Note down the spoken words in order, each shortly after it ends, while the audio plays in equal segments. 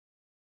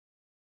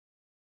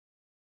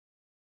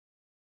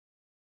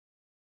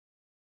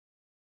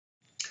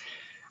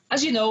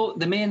As you know,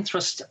 the main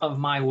thrust of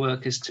my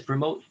work is to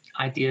promote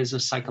ideas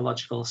of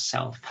psychological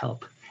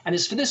self-help. And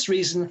it's for this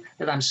reason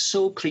that I'm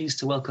so pleased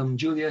to welcome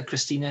Julia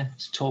Kristina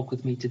to talk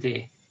with me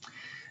today.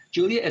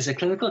 Julia is a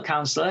clinical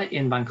counsellor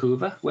in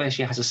Vancouver, where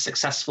she has a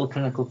successful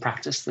clinical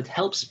practice that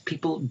helps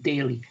people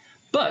daily.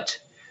 But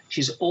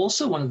she's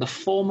also one of the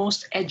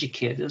foremost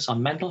educators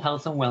on mental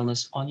health and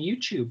wellness on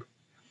YouTube.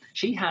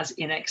 She has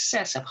in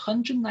excess of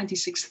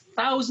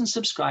 196,000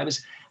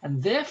 subscribers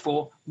and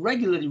therefore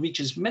regularly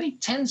reaches many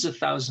tens of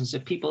thousands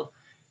of people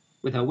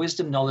with her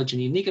wisdom, knowledge,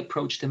 and unique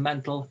approach to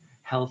mental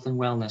health and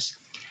wellness.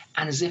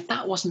 And as if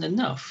that wasn't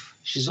enough,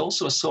 she's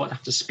also a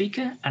sought-after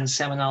speaker and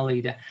seminar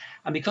leader.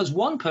 And because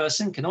one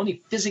person can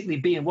only physically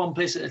be in one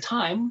place at a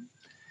time,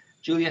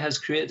 Julia has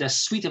created a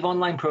suite of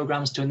online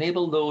programs to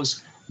enable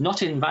those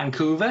not in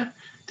Vancouver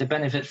to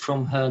benefit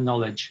from her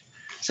knowledge.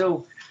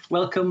 So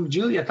welcome,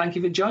 Julia. Thank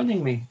you for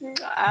joining me.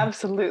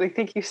 Absolutely.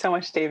 Thank you so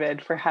much,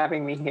 David, for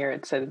having me here.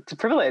 It's a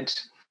privilege.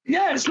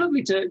 Yeah, it's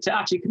lovely to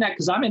actually connect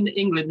because I'm in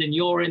England and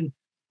you're in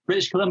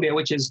British Columbia,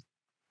 which is,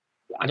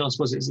 I don't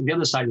suppose it's the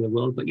other side of the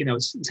world, but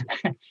it's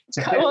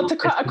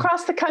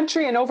across the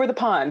country and over the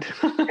pond.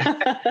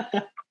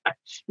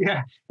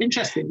 Yeah,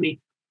 interestingly,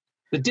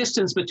 the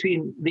distance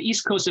between the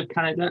east coast of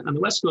Canada and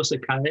the west coast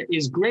of Canada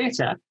is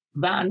greater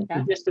than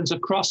the distance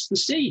across the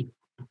sea.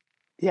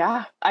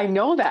 Yeah, I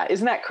know that.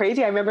 Isn't that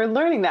crazy? I remember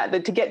learning that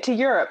to get to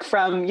Europe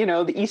from,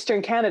 the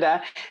Eastern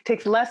Canada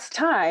takes less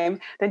time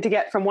than to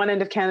get from one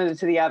end of Canada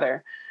to the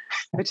other,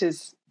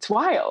 it's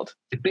wild.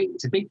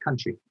 It's a big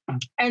country.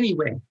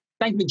 Anyway,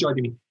 thank you for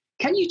joining me.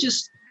 Can you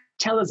just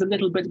tell us a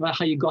little bit about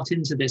how you got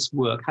into this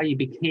work, how you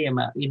became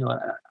a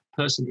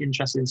person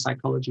interested in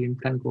psychology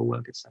and clinical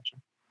work, etc.?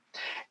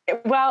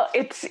 Well,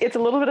 it's a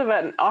little bit of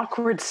an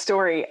awkward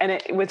story, and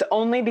it was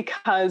only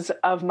because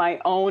of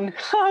my own,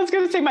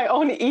 my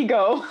own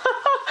ego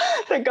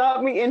that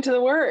got me into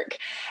the work.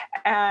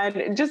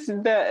 And just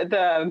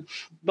the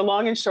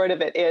long and short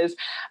of it is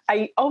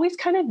I always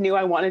kind of knew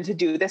I wanted to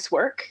do this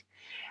work.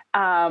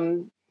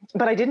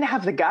 But I didn't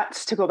have the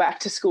guts to go back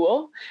to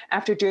school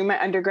after doing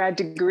my undergrad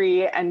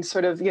degree and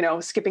sort of,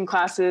 skipping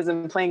classes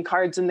and playing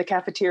cards in the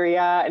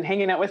cafeteria and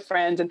hanging out with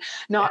friends and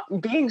not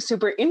being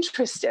super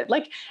interested.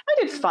 Like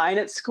I did fine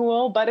at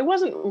school, but I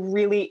wasn't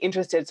really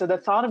interested. So the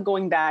thought of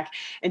going back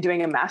and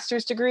doing a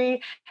master's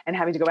degree and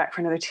having to go back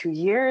for another 2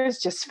 years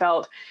just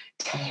felt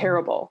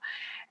terrible.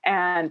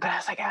 But I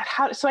was like,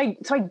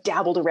 so I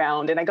dabbled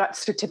around and I got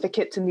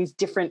certificates in these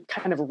different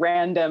kind of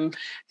random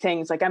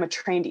things. Like I'm a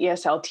trained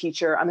ESL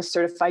teacher. I'm a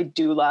certified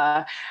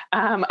doula.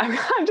 I'm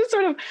just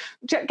sort of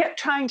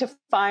trying to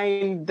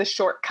find the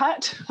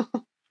shortcut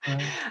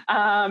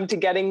to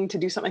getting to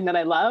do something that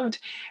I loved,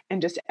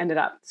 and just ended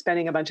up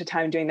spending a bunch of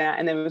time doing that.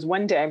 And then it was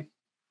one day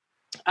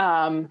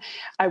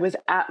I was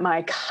at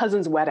my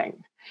cousin's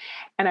wedding.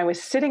 And I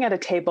was sitting at a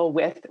table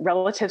with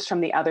relatives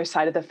from the other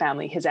side of the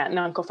family, his aunt and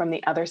uncle from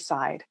the other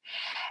side.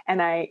 And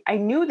I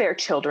knew their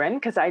children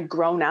because I'd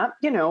grown up,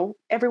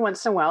 every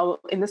once in a while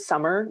in the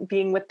summer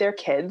being with their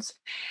kids.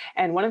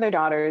 And one of their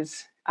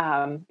daughters,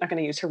 I'm not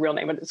going to use her real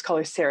name, but let's call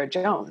her Sarah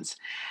Jones.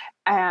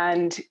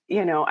 And,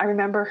 I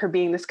remember her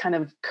being this kind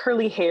of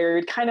curly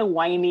haired, kind of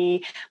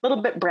whiny, a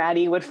little bit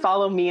bratty, would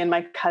follow me and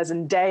my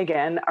cousin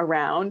Dagan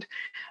around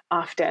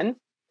often.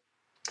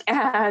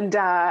 And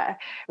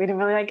we didn't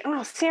really like,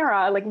 oh,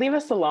 Sarah, like, leave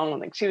us alone.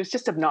 Like, she was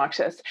just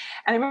obnoxious.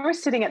 And I remember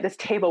sitting at this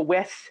table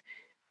with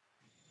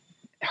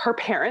her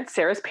parents,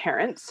 Sarah's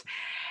parents,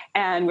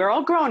 and we're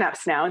all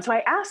grown-ups now. And so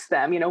I asked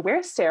them,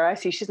 where's Sarah? I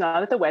see she's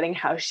not at the wedding.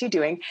 How's she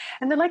doing?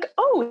 And they're like,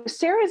 oh,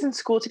 Sarah's in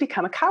school to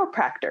become a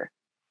chiropractor.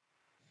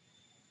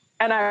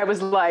 And I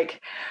was like,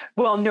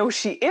 well, no,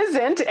 she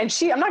isn't. And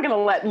I'm not going to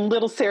let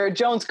little Sarah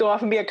Jones go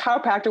off and be a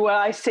chiropractor while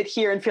I sit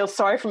here and feel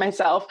sorry for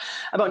myself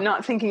about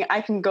not thinking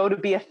I can go to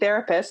be a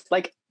therapist.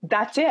 Like,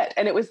 that's it.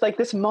 And it was like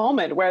this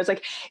moment where I was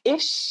like,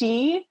 if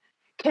she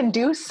can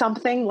do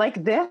something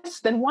like this,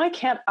 then why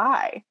can't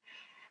I?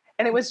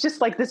 And it was just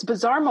like this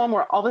bizarre moment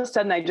where all of a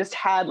sudden I just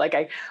had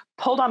I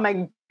pulled on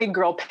my big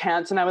girl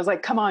pants and I was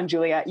like, come on,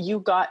 Julia,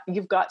 you've got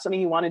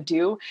something you want to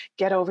do,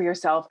 get over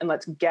yourself and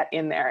let's get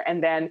in there.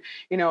 And then,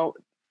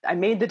 I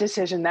made the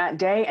decision that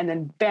day, and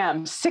then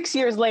bam, 6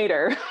 years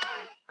later,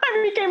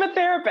 I became a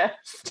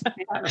therapist.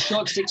 A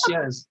short 6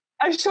 years.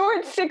 A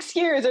short 6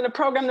 years in a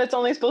program that's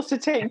only supposed to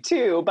take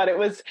 2. But it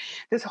was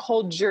this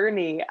whole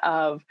journey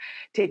of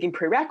taking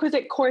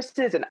prerequisite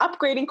courses and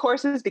upgrading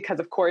courses because,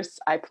 of course,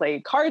 I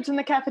played cards in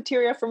the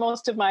cafeteria for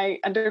most of my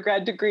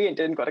undergrad degree and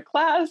didn't go to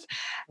class.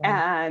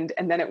 And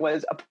then it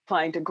was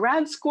applying to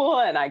grad school,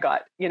 and I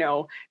got,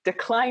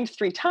 declined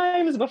 3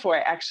 times before I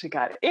actually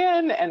got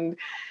in. And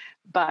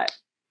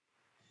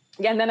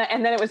then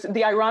it was,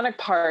 the ironic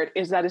part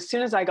is that as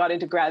soon as I got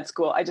into grad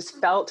school, I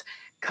just felt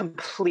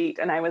complete.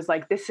 And I was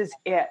like, this is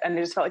it. And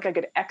I just felt like I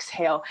could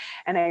exhale,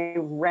 and I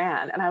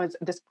ran. And I was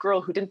this girl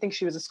who didn't think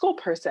she was a school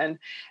person,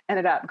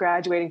 ended up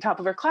graduating top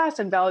of her class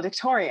and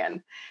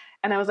valedictorian.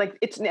 And I was like,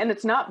 it's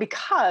not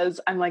because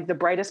I'm like the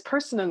brightest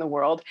person in the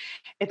world.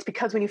 It's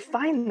because when you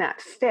find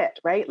that fit,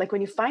 right? Like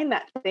when you find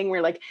that thing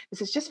where like,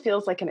 just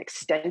feels like an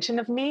extension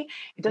of me,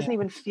 it doesn't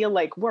even feel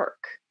like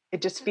work.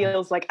 It just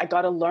feels like I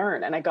got to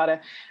learn and I've got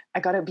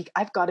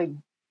to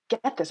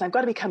get this. I've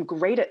got to become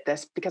great at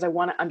this because I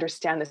want to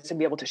understand this and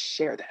be able to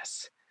share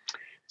this.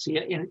 So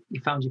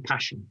you found your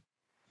passion.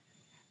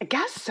 I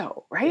guess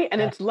so, right? And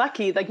it's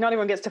lucky, like not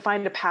everyone gets to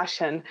find a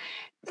passion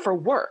for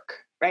work,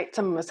 right?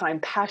 Some of us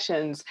find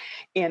passions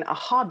in a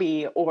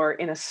hobby or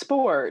in a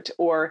sport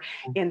or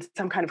in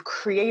some kind of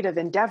creative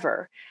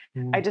endeavor.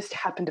 I just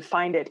happen to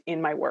find it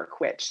in my work,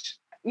 which,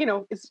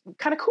 is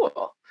kind of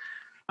cool.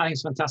 I think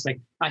it's fantastic.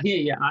 I hear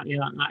you.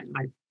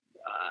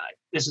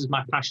 This is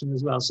my passion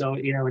as well. So,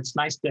 it's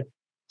nice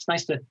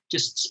to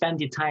just spend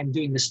your time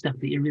doing the stuff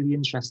that you're really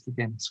interested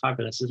in. It's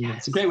fabulous, isn't it?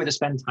 It's a great way to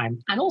spend time.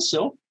 And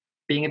also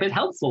being a bit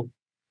helpful.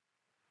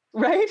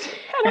 Right.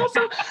 And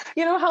also,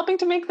 helping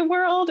to make the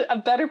world a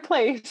better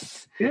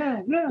place.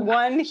 Yeah.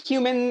 One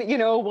human,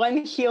 one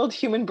healed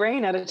human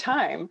brain at a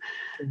time.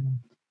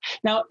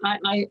 Now,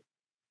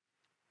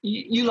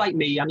 you like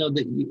me, I know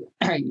that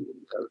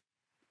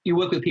you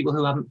work with people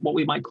who have what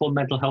we might call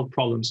mental health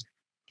problems.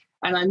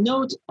 And I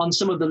note on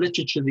some of the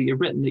literature that you've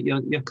written that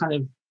you're kind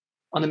of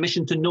on a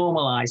mission to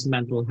normalize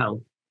mental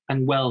health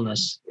and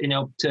wellness,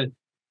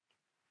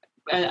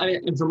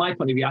 and from my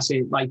point of view, I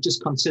say, like,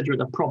 just consider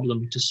it a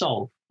problem to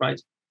solve,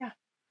 right? Yeah.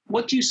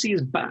 What do you see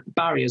as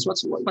barriers?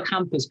 What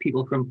hampers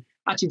people from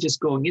actually just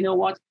going, you know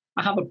what,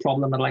 I have a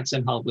problem, I'd like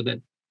some help with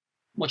it.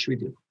 What should we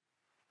do?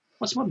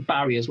 What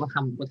barriers, what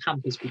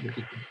hampers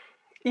people?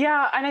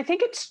 Yeah. And I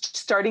think it's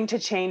starting to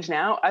change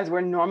now as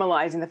we're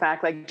normalizing the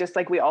fact, like, just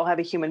like we all have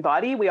a human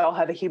body, we all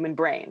have a human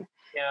brain.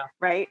 Yeah.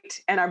 Right.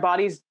 And our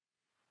bodies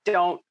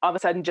don't all of a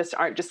sudden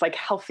aren't just like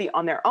healthy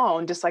on their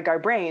own, just like our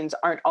brains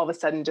aren't all of a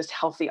sudden just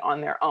healthy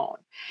on their own.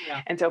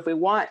 Yeah. And so if we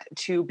want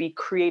to be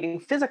creating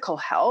physical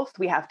health,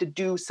 we have to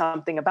do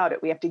something about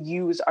it. We have to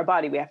use our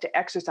body. We have to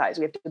exercise.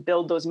 We have to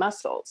build those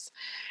muscles,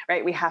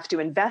 right? We have to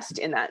invest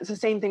in that. It's the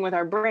same thing with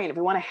our brain. If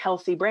we want a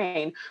healthy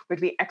brain, we have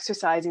to be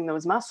exercising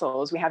those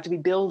muscles. We have to be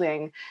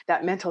building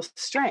that mental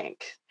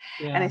strength.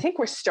 Yeah. And I think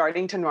we're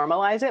starting to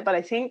normalize it, but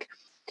I think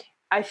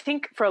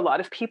for a lot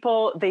of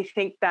people, they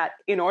think that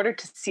in order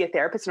to see a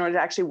therapist, in order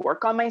to actually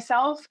work on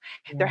myself,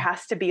 there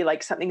has to be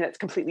like something that's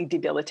completely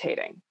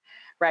debilitating,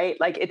 right?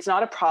 Like it's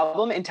not a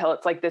problem until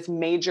it's like this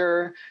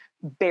major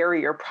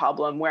barrier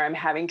problem where I'm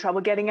having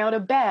trouble getting out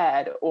of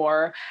bed,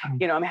 or,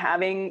 I'm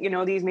having,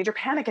 these major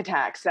panic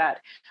attacks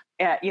that,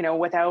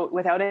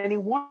 without any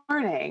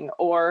warning,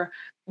 or,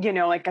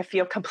 like I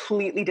feel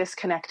completely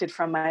disconnected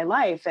from my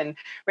life. And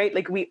right,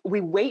 like we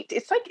wait.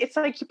 It's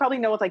like you probably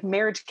know with like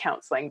marriage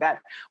counseling, that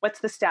what's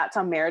the stats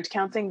on marriage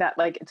counseling, that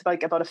like it's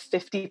like about a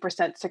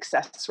 50%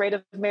 success rate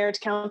of marriage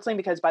counseling,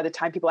 because by the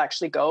time people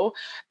actually go,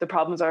 the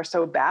problems are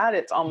so bad,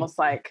 it's almost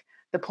like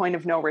the point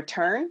of no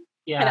return.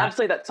 Yeah. And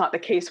absolutely that's not the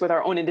case with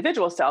our own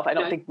individual self. I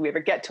don't think we ever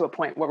get to a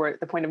point where we're at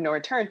the point of no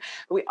return,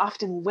 but we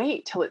often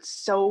wait till it's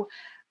so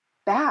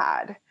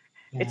bad.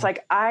 Yeah. It's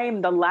like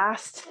I'm the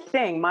last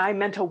thing, my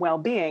mental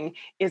well-being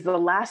is the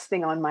last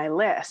thing on my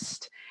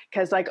list,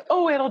 because like,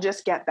 it'll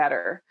just get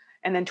better.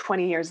 And then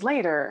 20 years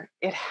later,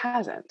 it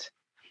hasn't.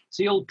 It's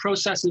the old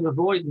process of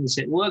avoidance.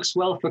 It works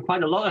well for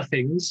quite a lot of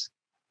things.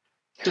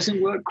 Doesn't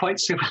work quite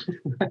so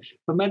well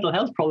for mental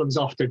health problems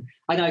often.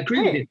 And I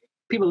agree with you.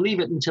 People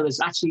leave it until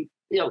it's actually,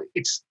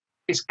 it's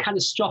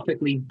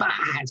catastrophically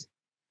bad.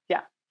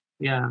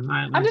 Yeah.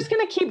 I'm just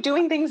going to keep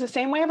doing things the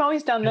same way I've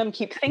always done them,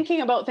 keep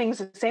thinking about things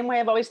the same way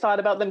I've always thought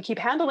about them, keep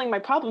handling my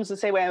problems the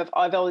same way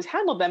I've always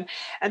handled them,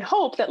 and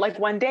hope that like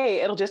one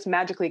day it'll just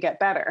magically get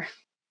better.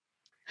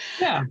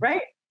 Yeah.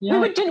 Right? Yeah.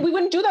 We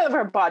wouldn't do that with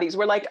our bodies.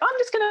 We're like, I'm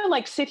just going to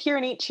like sit here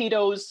and eat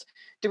Cheetos,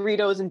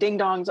 Doritos, and Ding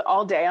Dongs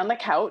all day on the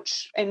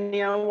couch and,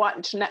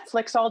 watch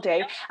Netflix all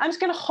day. I'm just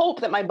going to hope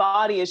that my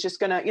body is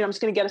just going to, I'm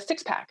just going to get a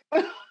six pack.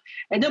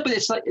 I know, but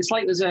it's like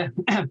there's a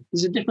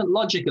different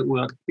logic at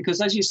work, because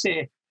as you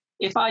say,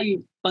 if I eat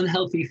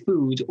unhealthy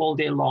food all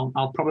day long,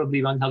 I'll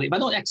probably be unhealthy. If I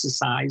don't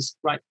exercise,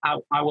 right,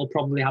 I will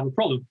probably have a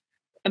problem.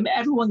 And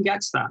everyone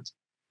gets that.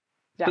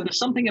 Yeah. But there's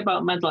something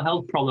about mental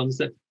health problems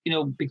that,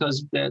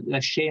 because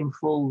they're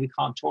shameful, we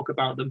can't talk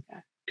about them. Yeah.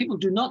 People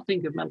do not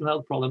think of mental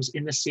health problems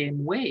in the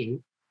same way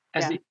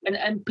as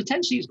and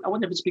potentially, I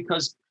wonder if it's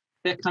because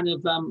they're kind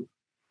of,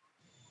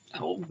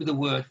 what would be the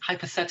word?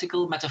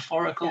 Hypothetical,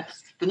 metaphorical.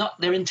 Yes.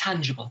 They're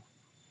intangible.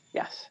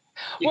 Yes.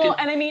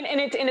 And I mean, and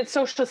it's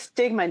social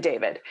stigma,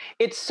 David.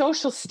 It's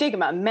social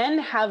stigma. Men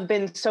have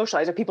been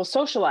socialized, or people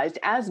socialized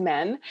as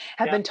men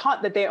have been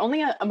taught that the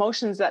only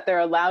emotions that they're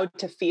allowed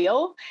to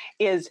feel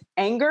is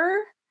anger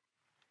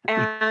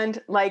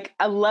and like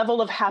a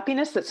level of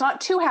happiness that's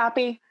not too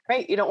happy,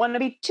 right? You don't want to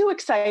be too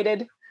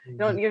excited.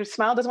 Your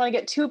smile doesn't want to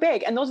get too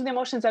big. And those are the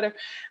emotions that are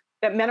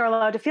that men are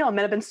allowed to feel.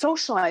 Men have been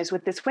socialized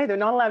with this way. They're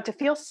not allowed to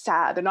feel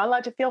sad. They're not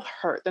allowed to feel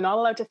hurt. They're not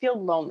allowed to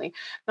feel lonely.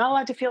 Not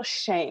allowed to feel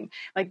shame.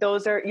 Like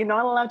those are, you're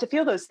not allowed to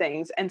feel those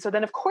things. And so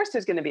then of course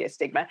there's going to be a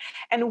stigma.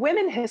 And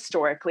women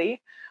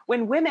historically,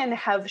 when women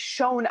have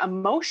shown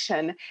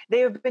emotion, they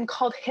have been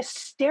called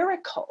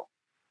hysterical,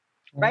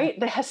 right?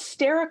 The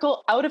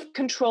hysterical, out of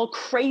control,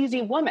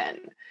 crazy woman.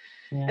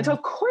 Yeah. And so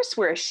of course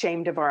we're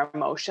ashamed of our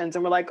emotions,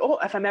 and we're like, oh,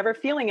 if I'm ever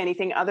feeling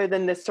anything other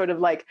than this sort of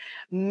like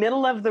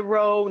middle of the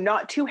row,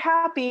 not too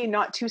happy,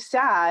 not too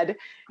sad,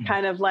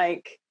 kind of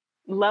like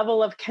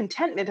level of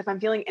contentment, if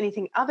I'm feeling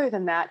anything other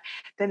than that,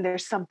 then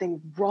there's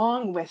something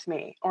wrong with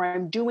me, or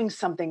I'm doing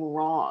something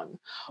wrong.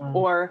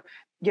 Or,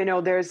 you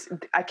know,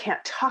 I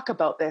can't talk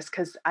about this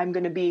because I'm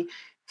going to be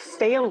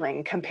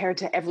failing compared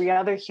to every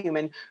other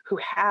human who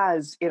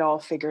has it all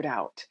figured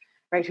out.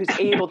 Right, who's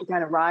able to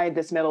kind of ride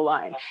this middle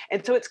line.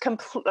 And so it's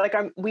like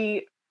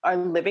we are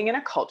living in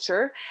a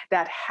culture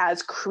that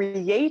has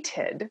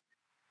created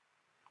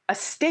a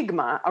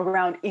stigma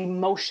around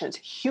emotions,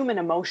 human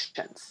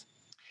emotions.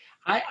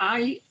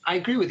 I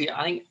agree with you.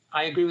 I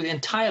agree with you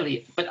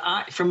entirely. But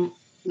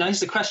now here's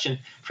the question.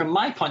 From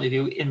my point of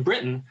view, in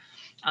Britain,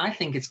 I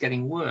think it's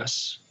getting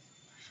worse.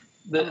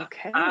 There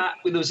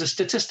was a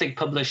statistic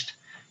published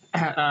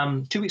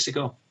 2 weeks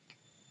ago.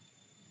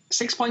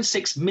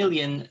 6.6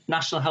 million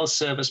National Health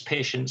Service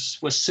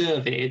patients were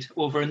surveyed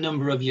over a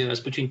number of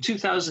years between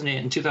 2008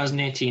 and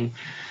 2018.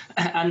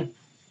 And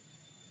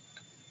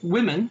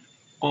women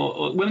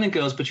or women and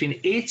girls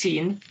between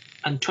 18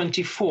 and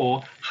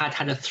 24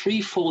 had a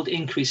threefold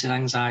increase in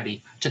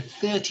anxiety to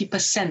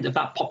 30% of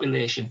that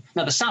population.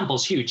 Now, the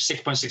sample's huge,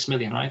 6.6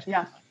 million, right?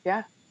 Yeah,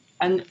 yeah.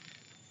 And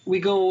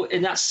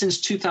that's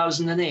since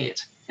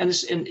 2008.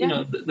 And you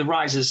know, the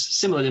rise is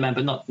similar to men,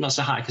 but not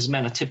so high, because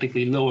men are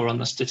typically lower on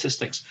the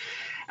statistics.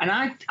 And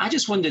I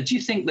just wonder, do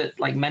you think that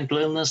like mental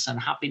illness and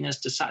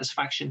happiness,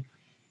 dissatisfaction,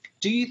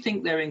 do you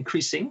think they're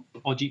increasing,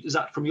 or is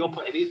that from your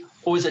point of view,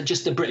 or is it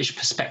just a British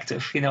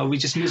perspective? You know, we're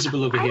just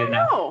miserable over here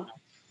now.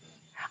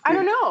 I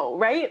don't know,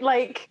 right?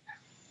 Like,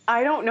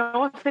 I don't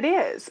know if it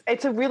is.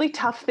 It's a really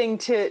tough thing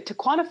to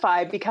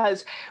quantify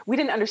because we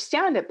didn't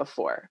understand it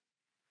before,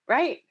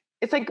 right?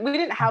 It's like we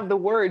didn't have the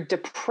word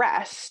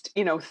depressed,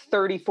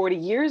 30, 40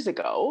 years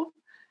ago,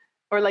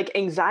 or like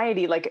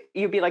anxiety. Like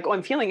you'd be like, oh,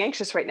 I'm feeling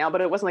anxious right now,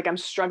 but it wasn't like I'm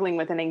struggling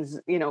with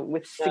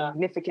with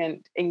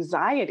significant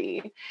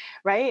anxiety,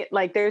 right?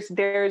 Like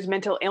there's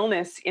mental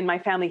illness in my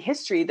family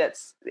history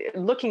that's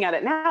looking at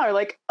it now are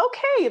like,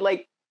 okay,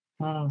 like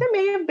there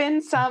may have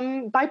been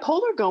some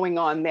bipolar going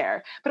on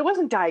there, but it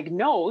wasn't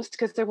diagnosed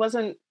because there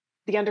wasn't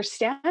the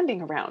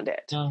understanding around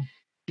it,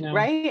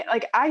 right?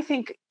 Like I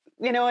think,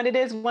 and it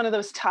is one of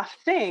those tough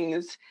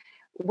things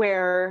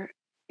where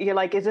you're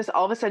like, is this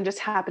all of a sudden just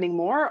happening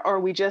more? Or are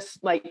we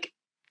just like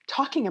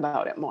talking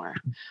about it more?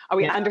 Are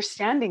we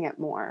understanding it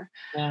more?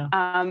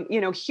 Yeah.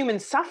 Human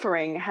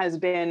suffering has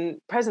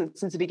been present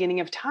since the beginning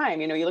of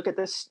time. You look at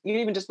this, you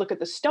even just look at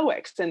the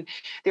Stoics and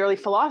the early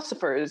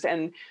philosophers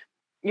and,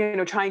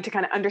 trying to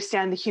kind of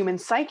understand the human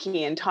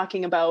psyche and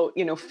talking about,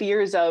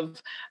 fears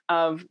of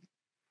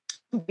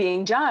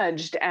being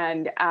judged.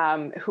 And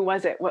who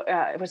was it?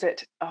 Was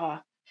it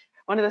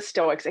one of the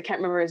Stoics? I can't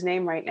remember his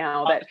name right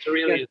now.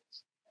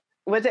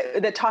 Was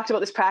it that talked about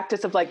this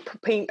practice of like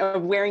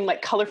wearing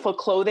like colorful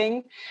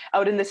clothing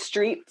out in the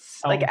streets,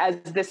 like as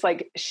this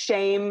like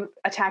shame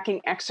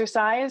attacking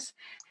exercise,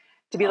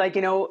 to be like,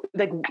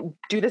 like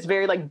do this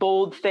very like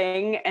bold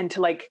thing and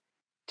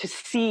to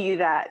see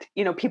that,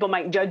 people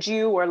might judge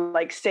you or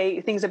like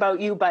say things about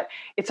you, but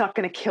it's not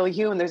going to kill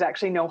you. And there's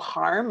actually no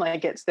harm.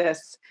 Like it's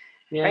this,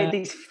 right?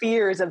 These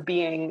fears of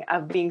being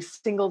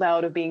singled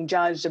out, of being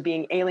judged, of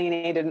being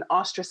alienated and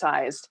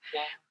ostracized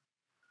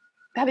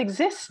have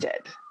existed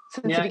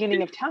since the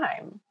beginning of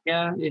time.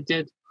 Yeah, it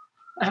did.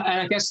 And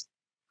I guess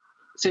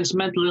since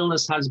mental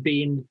illness has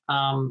been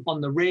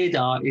on the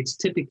radar, it's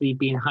typically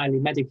been highly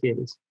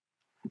medicated.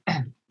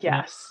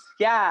 Yes.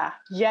 Yeah.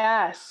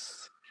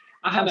 Yes.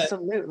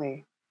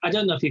 Absolutely. I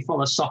don't know if you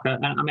follow soccer.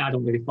 I mean, I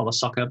don't really follow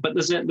soccer, but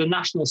there's the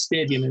national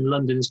stadium in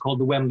London is called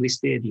the Wembley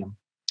Stadium.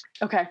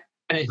 Okay.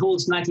 And it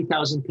holds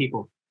 90,000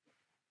 people.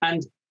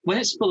 And when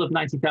it's full of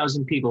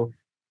 90,000 people,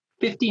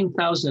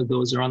 15,000 of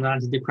those are on an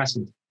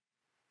antidepressant.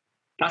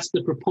 That's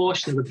the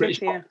proportion of the British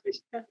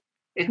population. Yeah.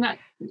 Isn't that?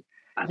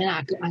 I mean,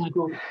 I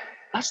go,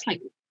 that's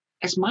like,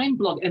 it's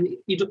mind-blowing. And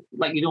you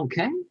don't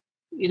care.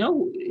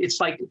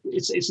 It's like,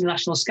 it's a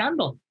national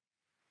scandal.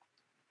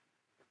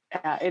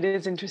 Yeah, it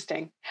is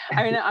interesting.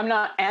 I mean, I'm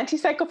not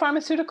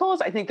anti-psychopharmaceuticals.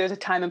 I think there's a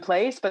time and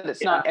place, but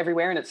it's not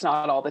everywhere and it's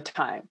not all the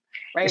time,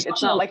 right?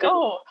 It's not like,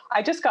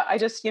 I just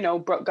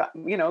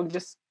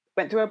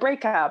went through a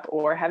breakup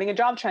or having a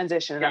job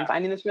transition and I'm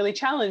finding this really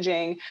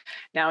challenging.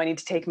 Now I need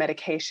to take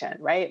medication,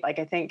 right? Like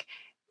I think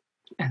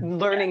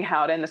learning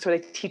how to, and that's what I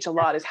teach a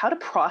lot, is how to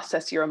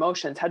process your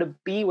emotions, how to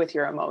be with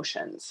your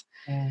emotions,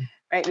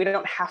 right? We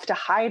don't have to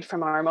hide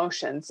from our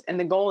emotions. And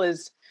the goal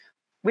is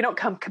we don't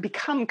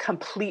become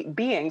complete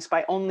beings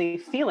by only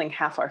feeling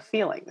half our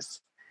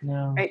feelings.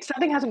 No. Right?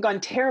 Something hasn't gone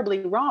terribly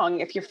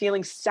wrong if you're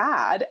feeling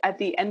sad at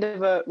the end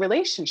of a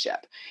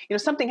relationship.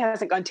 Something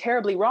hasn't gone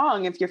terribly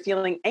wrong if you're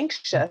feeling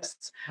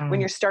anxious when Mm.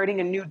 you're starting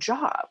a new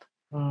job.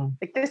 Mm.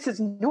 Like, this is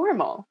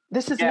normal.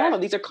 This is Yeah. normal.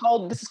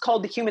 This is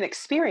called the human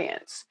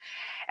experience.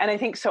 And I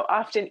think so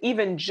often,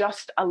 even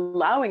just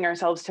allowing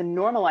ourselves to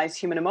normalize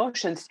human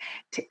emotions,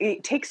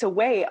 it takes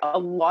away a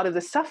lot of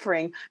the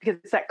suffering, because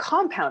it's that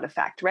compound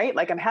effect, right?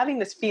 Like, I'm having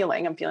this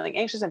feeling, I'm feeling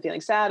anxious, I'm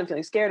feeling sad, I'm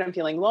feeling scared, I'm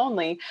feeling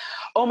lonely.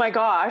 Oh my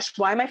gosh,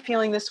 why am I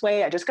feeling this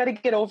way? I just got to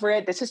get over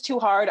it. This is too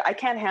hard. I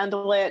can't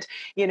handle it.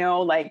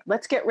 Like,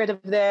 let's get rid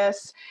of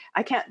this.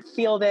 I can't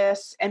feel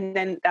this. And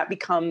then that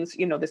becomes,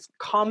 this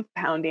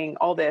compounding,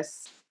 all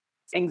this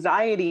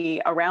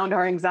anxiety around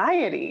our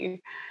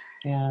anxiety.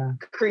 Yeah.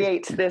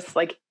 Creates this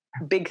like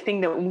big thing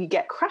that we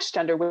get crushed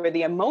under, where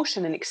the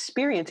emotion and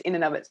experience in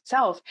and of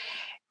itself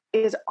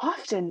is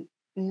often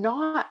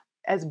not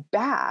as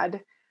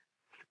bad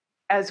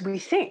as we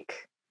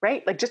think,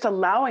 right? Like, just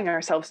allowing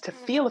ourselves to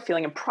feel a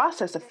feeling and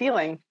process a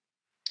feeling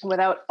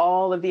without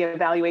all of the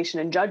evaluation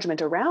and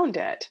judgment around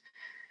it.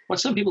 What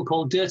some people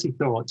call dirty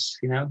thoughts,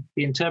 the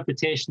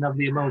interpretation of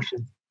the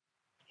emotion.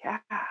 Yeah.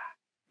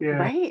 Yeah.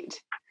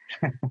 Right.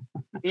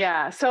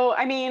 Yeah. So,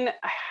 I mean,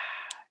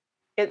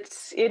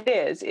 it's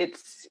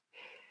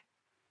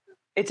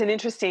an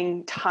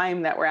interesting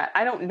time that we're at.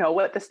 I don't know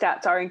what the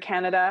stats are in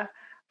Canada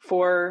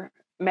for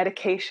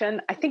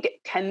medication. I think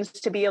it tends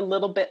to be a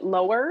little bit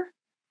lower,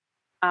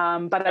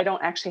 but I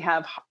don't actually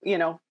have,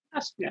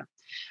 That's, yeah.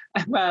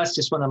 Well, that's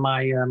just one of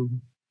my.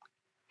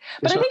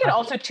 But I think it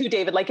also too,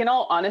 David, like, in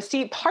all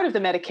honesty, part of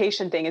the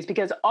medication thing is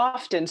because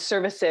often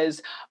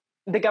services,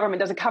 the government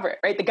doesn't cover it,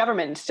 right? The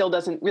government still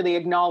doesn't really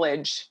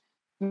acknowledge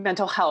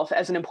mental health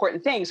as an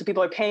important thing. So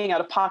people are paying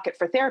out of pocket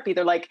for therapy.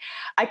 They're like,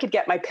 I could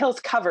get my pills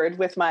covered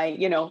with my,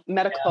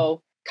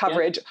 medical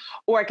coverage,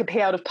 or I could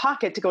pay out of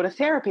pocket to go to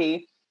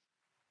therapy.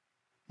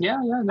 Yeah.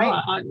 No,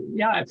 right?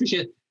 I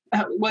appreciate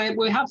it.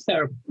 We have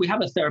therapy. We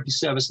have a therapy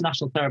service,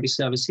 national therapy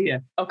service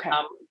here. Okay.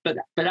 But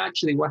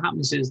actually, what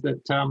happens is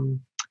that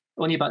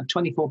only about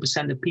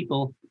 24% of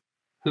people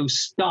who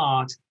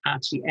start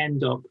actually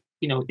end up,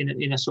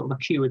 in a sort of a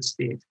cured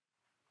state.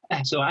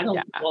 So I don't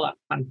call that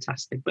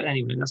fantastic, but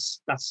anyway,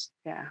 that's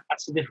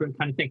a different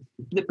kind of thing.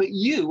 But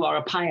you are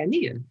a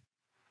pioneer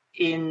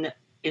in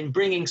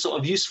bringing sort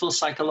of useful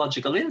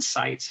psychological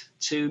insight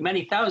to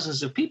many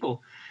thousands of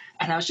people.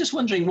 And I was just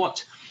wondering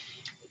what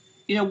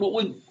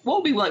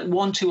would be like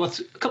one, two, or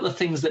a couple of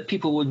things that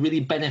people would really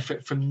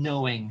benefit from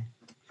knowing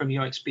from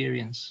your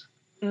experience?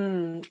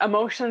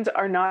 Emotions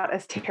are not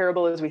as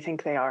terrible as we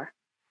think they are.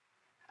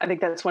 I think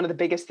that's one of the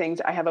biggest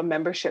things. I have a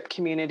membership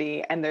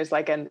community, and there's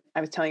like an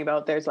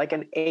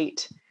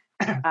 8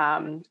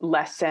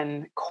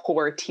 lesson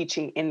core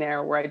teaching in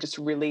there, where I just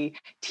really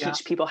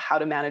teach people how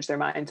to manage their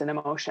minds and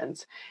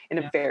emotions in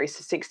a very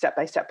succinct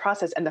step-by-step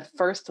process. And the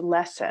first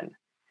lesson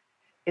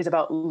is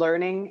about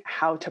learning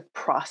how to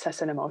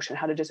process an emotion,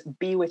 how to just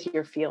be with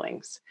your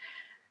feelings,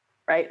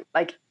 right?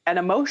 Like, an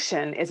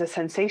emotion is a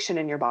sensation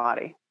in your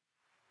body.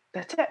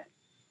 That's it.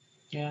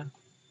 Yeah.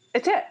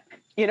 It's it.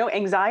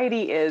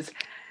 Anxiety is,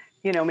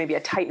 maybe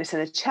a tightness in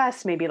the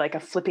chest, maybe like a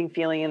flipping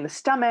feeling in the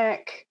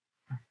stomach,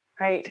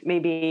 right?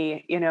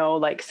 Maybe,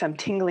 like some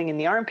tingling in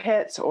the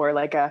armpits, or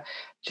like a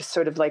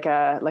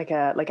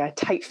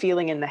tight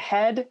feeling in the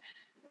head.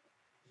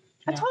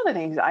 That's all that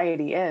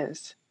anxiety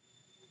is.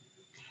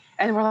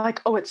 And we're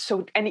like, oh, it's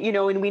so, and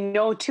we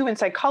know too in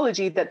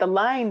psychology that the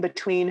line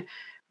between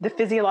the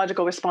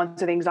physiological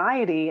response of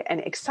anxiety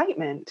and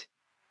excitement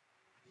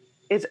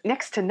is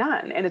next to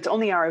none. And it's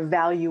only our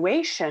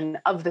evaluation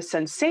of the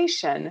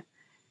sensation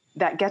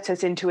that gets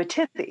us into a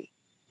tizzy.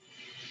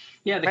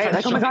 Yeah. Right?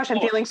 Like, oh my gosh,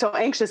 I'm feeling so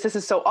anxious. This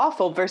is so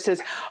awful,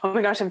 versus, oh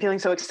my gosh, I'm feeling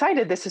so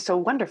excited. This is so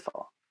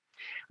wonderful.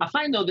 I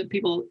find though that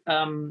people,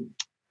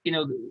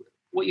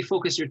 what you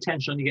focus your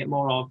attention on, you get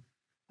more of.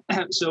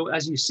 So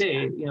as you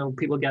say,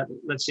 people get,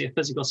 let's say, a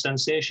physical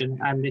sensation,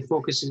 and they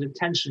focus their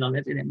attention on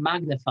it, and it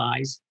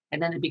magnifies, and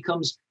then it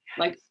becomes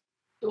like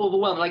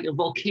overwhelmed, like a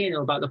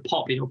volcano about to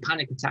pop,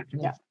 panic attack.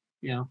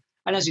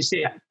 And as you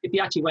say, if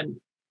you actually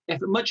if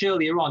much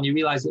earlier on you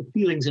realize that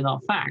feelings are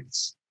not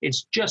facts,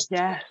 it's just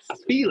a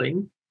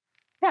feeling.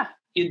 Yeah.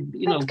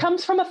 It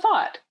comes from a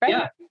thought, right?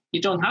 Yeah.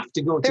 You don't have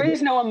to go there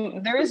is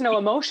no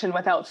emotion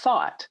without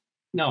thought.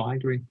 No, I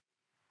agree.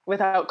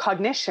 Without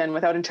cognition,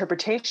 without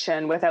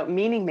interpretation, without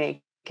meaning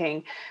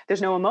making,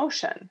 there's no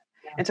emotion.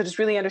 Yeah. And so just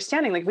really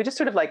understanding, like, we just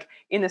sort of like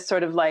in this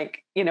sort of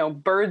like,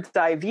 bird's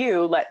eye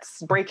view,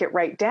 let's break it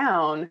right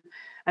down.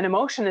 An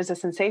emotion is a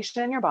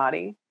sensation in your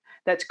body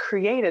that's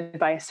created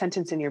by a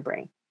sentence in your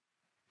brain,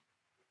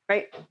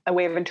 right? A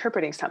way of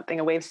interpreting something,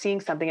 a way of seeing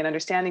something and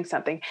understanding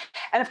something.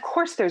 And of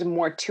course, there's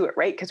more to it,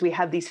 right? Because we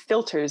have these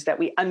filters that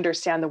we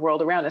understand the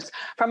world around us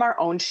from our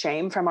own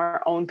shame, from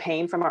our own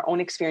pain, from our own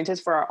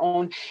experiences, for our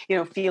own,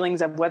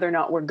 feelings of whether or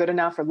not we're good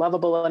enough or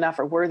lovable enough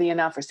or worthy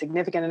enough or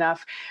significant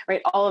enough,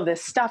 right? All of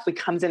this stuff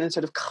comes in and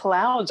sort of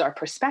clouds our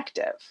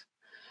perspective.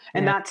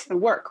 And that's the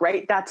work,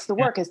 right? That's the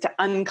work, is to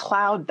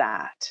uncloud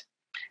that.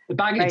 The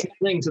baggage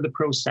thing to the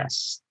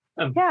process.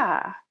 of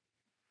Yeah.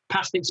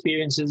 past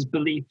experiences,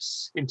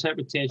 beliefs,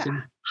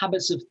 interpretation,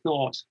 habits of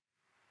thought,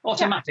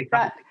 automatic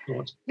That,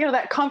 habits of thought.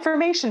 that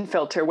confirmation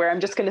filter where I'm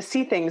just going to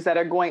see things that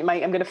are I'm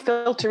going to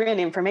filter in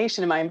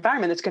information in my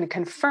environment that's going to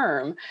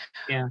confirm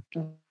Yeah.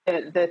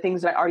 the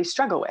things that I already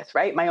struggle with,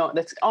 right?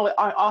 That's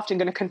often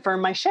going to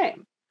confirm my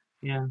shame.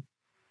 Yeah.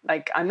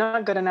 Like, I'm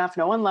not good enough.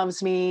 No one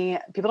loves me.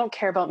 People don't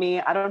care about me.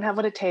 I don't have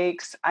what it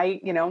takes.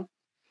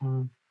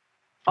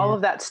 All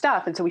of that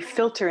stuff. And so we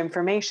filter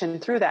information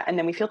through that, and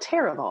then we feel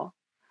terrible.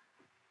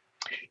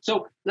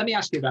 So let me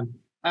ask you then,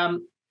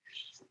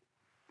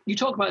 you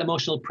talk about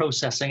emotional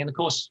processing, and of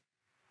course,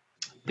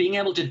 being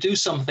able to do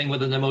something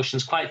with an emotion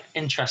is quite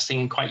interesting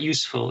and quite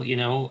useful. In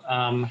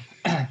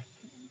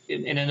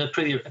a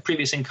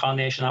previous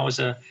incarnation, I was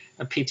a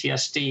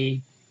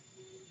PTSD.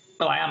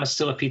 Well, I am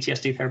still a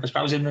PTSD therapist,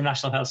 but I was in the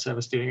National Health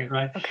Service doing it,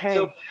 right? Okay.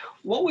 So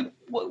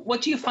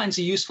what do you find is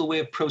a useful way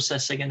of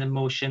processing an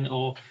emotion,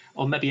 or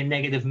maybe a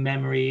negative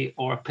memory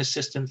or a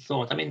persistent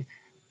thought? I mean,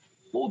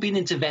 what would be an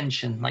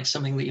intervention, like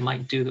something that you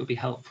might do that would be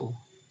helpful?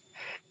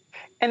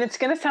 And it's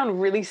going to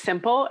sound really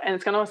simple, and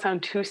it's going to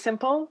sound too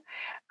simple.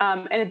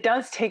 And it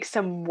does take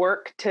some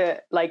work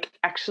to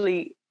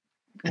actually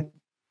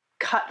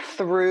cut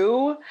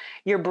through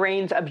your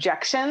brain's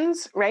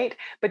objections, right?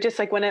 But just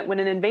like when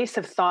an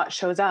invasive thought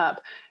shows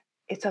up,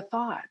 it's a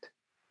thought,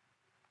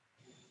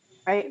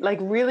 right? Like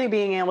really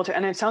being able to,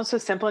 and it sounds so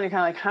simple and you're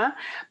kind of like, huh?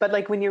 But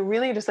like when you're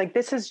really just like,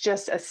 this is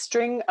just a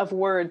string of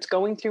words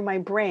going through my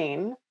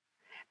brain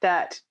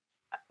that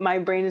my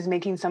brain is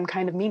making some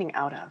kind of meaning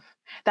out of.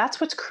 That's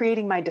what's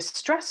creating my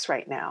distress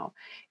right now,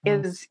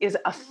 is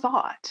a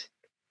thought.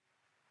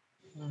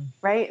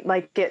 Right?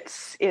 Like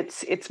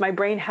it's my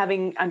brain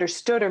having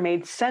understood or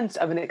made sense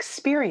of an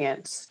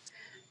experience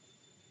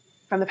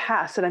from the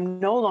past that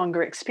I'm no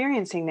longer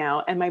experiencing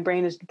now. And my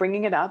brain is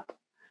bringing it up,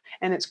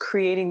 and it's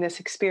creating this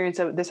experience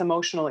of this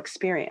emotional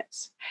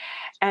experience.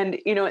 And,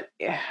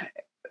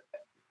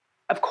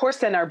 of course,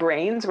 then our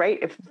brains, right?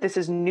 If this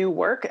is new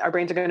work, our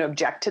brains are going to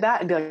object to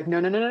that and be like,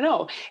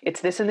 no.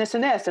 It's this and this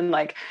and this. And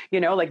like,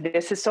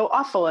 this is so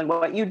awful. And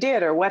what you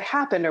did or what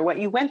happened or what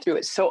you went through,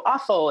 it's so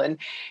awful. And,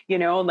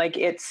 like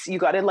you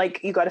got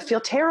to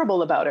feel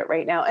terrible about it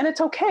right now. And it's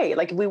okay.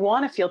 Like we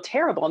want to feel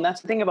terrible. And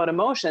that's the thing about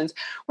emotions.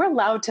 We're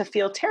allowed to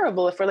feel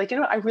terrible if we're like,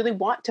 I really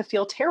want to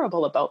feel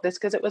terrible about this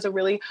because it was a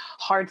really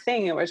hard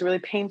thing. It was a really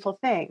painful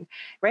thing,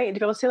 right? And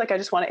to be able to say like, I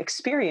just want to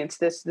experience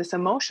this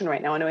emotion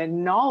right now and to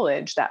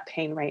acknowledge that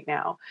pain right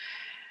now.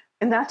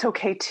 And that's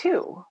okay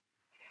too.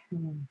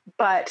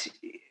 But,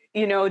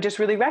 just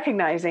really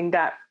recognizing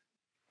that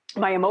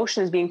my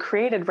emotion is being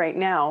created right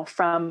now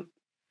from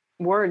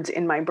words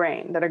in my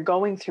brain that are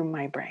going through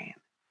my brain.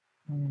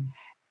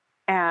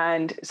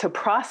 And so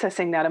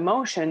processing that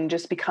emotion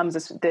just becomes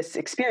this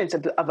experience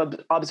of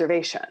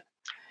observation.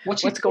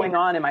 What's going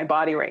on in my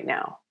body right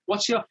now?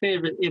 What's your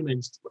favorite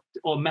image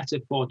or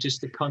metaphor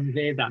just to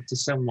convey that to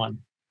someone?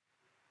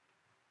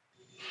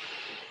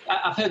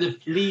 I've heard of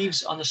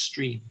leaves on a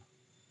stream.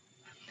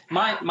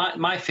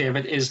 My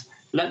favorite is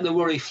let the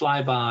worry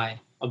fly by.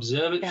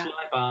 Observe it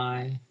fly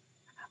by.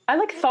 I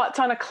like thoughts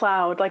on a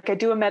cloud. Like I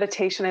do a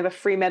meditation. I have a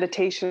free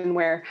meditation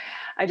where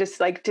I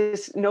just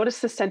notice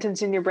the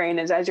sentence in your brain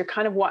as you're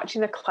kind of watching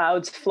the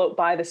clouds float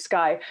by the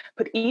sky,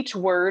 put each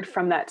word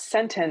from that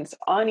sentence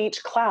on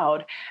each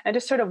cloud and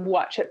just sort of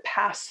watch it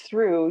pass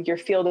through your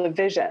field of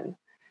vision.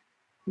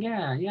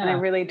 Yeah. And I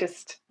really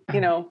just,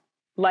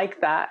 like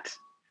that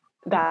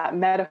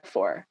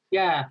metaphor.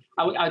 Yeah,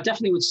 I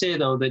definitely would say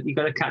though that you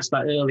got to catch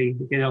that early.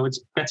 It's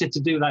better to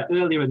do that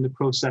earlier in the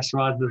process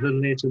rather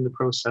than later in the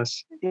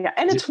process. Yeah,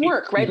 and it's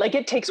work, right? Like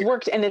it takes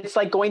work, and it's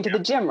like going to the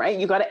gym, right?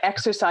 You got to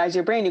exercise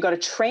your brain. You got to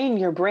train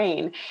your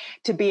brain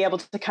to be able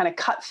to kind of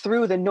cut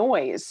through the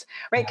noise,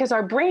 right? Because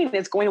our brain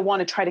is going to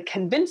want to try to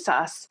convince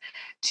us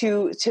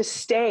to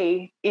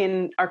stay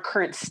in our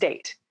current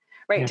state.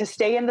 Right. To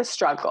stay in the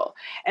struggle.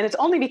 And it's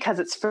only because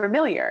it's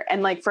familiar.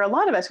 And like for a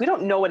lot of us, we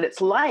don't know what it's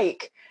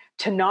like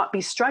to not be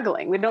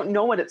struggling. We don't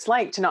know what it's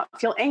like to not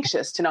feel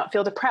anxious, to not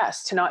feel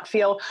depressed, to not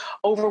feel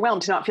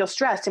overwhelmed, to not feel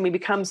stressed. And we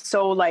become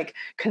so like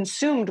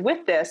consumed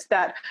with this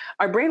that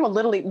our brain will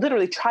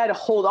literally try to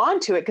hold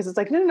on to it because it's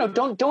like, no,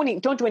 don't do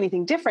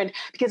anything different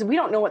because we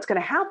don't know what's going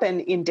to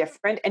happen in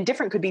different, and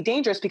different could be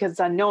dangerous because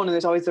it's unknown and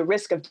there's always the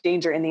risk of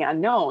danger in the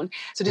unknown.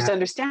 So just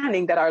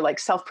understanding that our like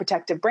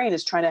self-protective brain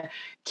is trying to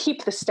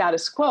keep the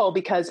status quo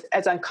because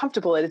as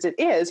uncomfortable as it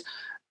is,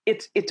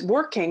 it's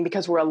working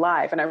because we're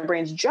alive, and our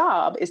brain's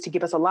job is to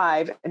keep us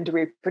alive and to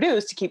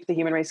reproduce, to keep the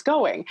human race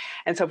going.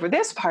 And so for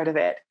this part of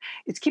it,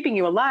 it's keeping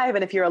you alive.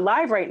 And if you're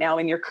alive right now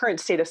in your current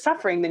state of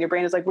suffering, then your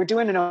brain is like, we're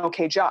doing an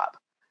okay job.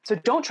 So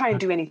don't try and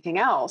do anything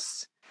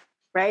else,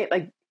 right?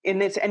 Like in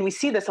this, and we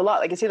see this a lot.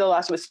 Like I see the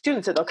last with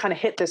students that they'll kind of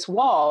hit this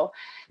wall.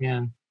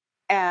 Yeah.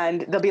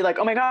 And they'll be like,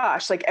 oh my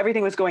gosh, like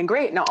everything was going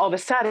great. Now all of a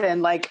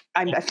sudden, like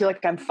I feel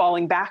like I'm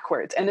falling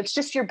backwards. And it's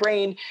just your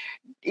brain,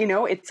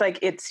 it's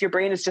like, your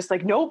brain is just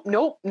like, nope.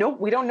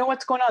 We don't know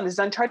what's going on. This is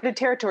uncharted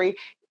territory.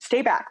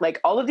 stay back. Like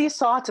all of these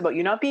thoughts about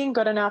you not being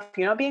good enough,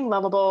 you not being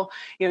lovable,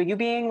 you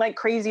being like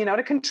crazy and out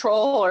of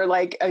control or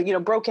like,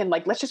 broken,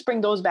 like, let's just bring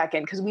those back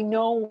in. Cause we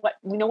know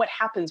what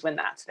happens when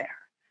that's there.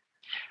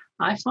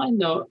 I find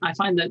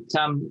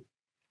that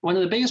one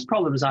of the biggest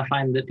problems I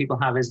find that people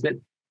have is that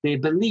they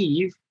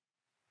believe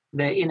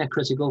their inner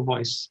critical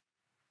voice.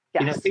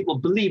 Yes. People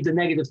believe the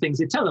negative things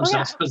they tell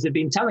themselves because they've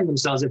been telling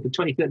themselves it for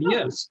 20, 30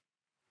 years.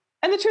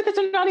 And the truth is,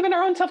 it's not even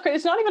our own self-criticism.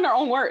 It's not even our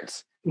own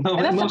words. No,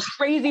 and that's the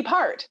crazy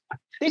part.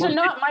 These are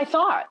not my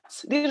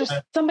thoughts. These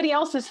are somebody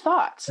else's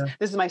thoughts. Yeah.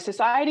 This is my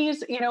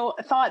society's,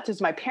 thoughts. This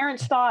is my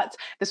parents' thoughts.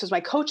 This was my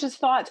coach's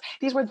thoughts.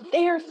 These were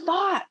their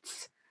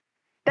thoughts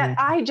that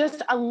I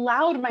just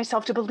allowed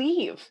myself to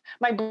believe.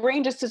 My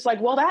brain just is like,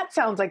 well, that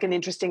sounds like an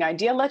interesting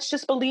idea. Let's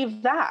just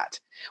believe that.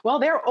 Well,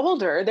 they're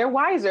older. They're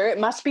wiser. It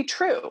must be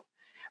true.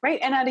 Right.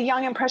 And at a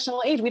young,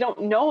 impressionable age, we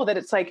don't know that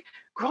it's like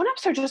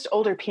grownups are just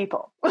older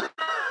people.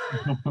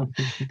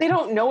 They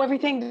don't know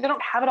everything. They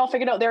don't have it all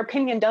figured out. Their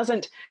opinion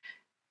doesn't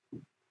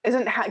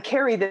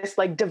carry this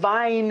like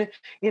divine,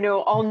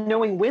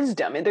 all-knowing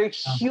wisdom. And they're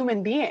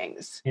human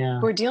beings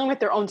who are dealing with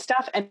their own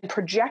stuff and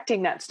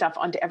projecting that stuff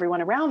onto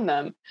everyone around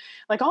them,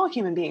 like all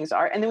human beings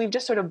are. And then we've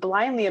just sort of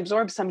blindly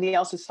absorbed somebody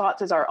else's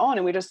thoughts as our own.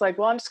 And we're just like,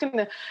 well,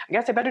 I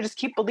guess I better just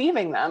keep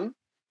believing them.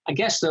 I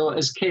guess, though,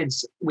 as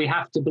kids, we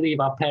have to believe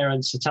our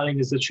parents are telling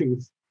us the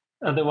truth.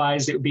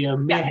 Otherwise, it would be a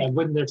mayhem,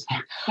 wouldn't it?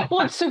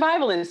 Well, it's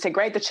survival instinct,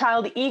 right? The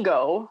child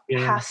ego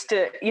has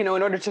to, in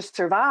order to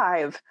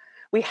survive,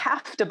 we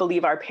have to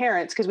believe our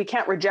parents because we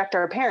can't reject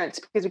our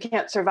parents because we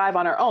can't survive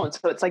on our own.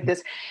 So it's like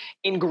this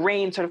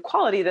ingrained sort of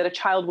quality that a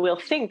child will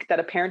think that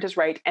a parent is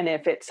right. And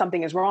if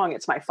something is wrong,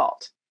 it's my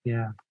fault.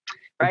 Yeah.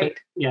 Right.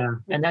 Yeah.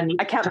 And then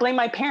I can't blame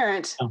my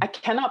parent. I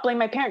cannot blame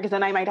my parent because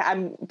then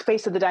I'm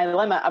faced with the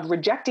dilemma of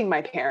rejecting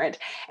my parent.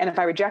 And if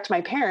I reject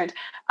my parent,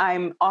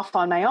 I'm off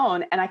on my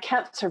own and I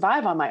can't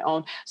survive on my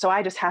own. So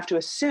I just have to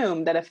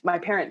assume that if my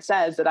parent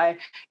says that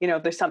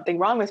there's something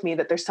wrong with me,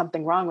 that there's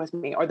something wrong with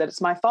me, or that it's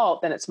my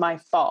fault, then it's my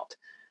fault.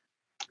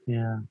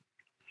 Yeah.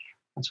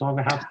 That's why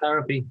we have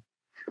therapy.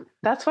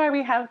 That's why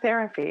we have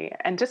therapy,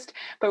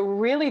 but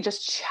really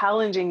just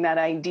challenging that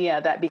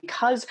idea that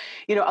because,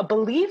 a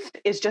belief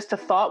is just a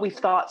thought we've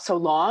thought so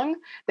long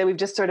that we've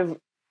just sort of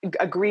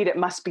agreed it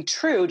must be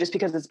true just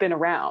because it's been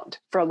around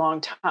for a long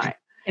time.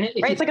 Right?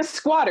 It's like a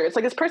squatter. It's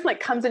like this person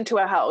comes into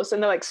a house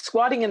and they're like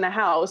squatting in the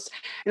house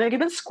and like,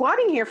 you've been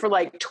squatting here for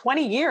like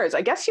 20 years.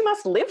 I guess you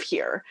must live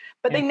here,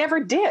 but they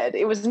never did.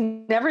 It was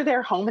never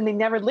their home and they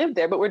never lived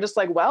there. But we're just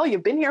like, well,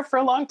 you've been here for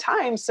a long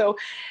time. So,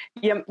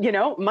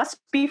 must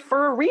be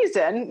for a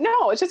reason.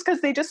 No, it's just because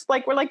they just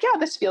like, we're like, yeah,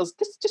 this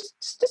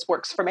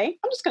works for me.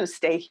 I'm just going to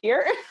stay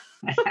here.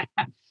 But,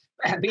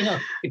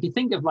 if you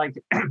think of like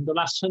the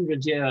last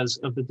 100 years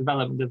of the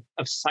development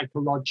of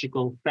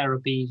psychological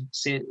therapy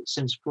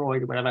since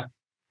Freud or whatever,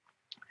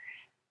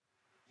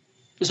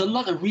 there's a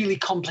lot of really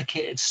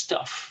complicated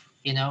stuff,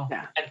 and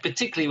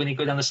particularly when you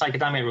go down the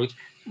psychodynamic route,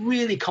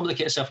 really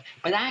complicated stuff.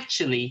 But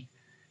actually,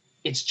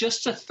 it's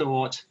just a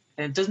thought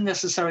and it doesn't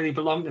necessarily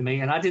belong to me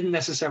and I didn't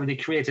necessarily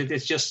create it.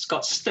 It's just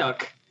got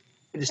stuck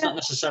and it's not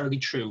necessarily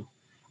true.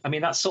 I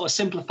mean, that sort of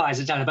simplifies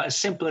it down about as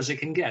simple as it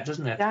can get,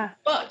 doesn't it? Yeah.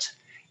 But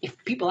if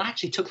people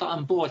actually took that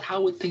on board,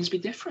 how would things be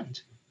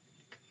different?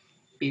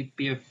 Be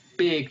a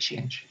big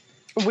change.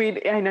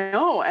 I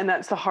know. And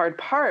that's the hard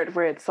part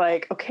where it's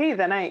like, okay,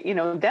 then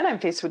I'm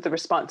faced with the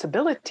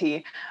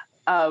responsibility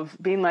of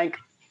being like,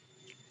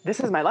 this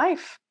is my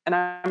life and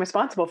I'm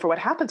responsible for what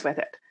happens with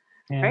it.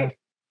 Yeah. Right.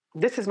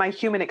 This is my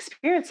human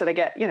experience that I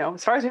get,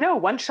 as far as we know,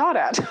 one shot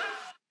at.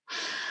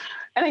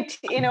 And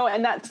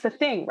and that's the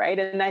thing. Right.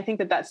 And I think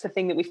that that's the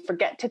thing that we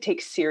forget to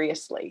take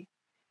seriously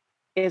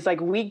is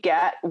like, we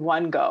get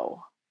one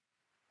go.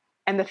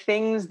 And the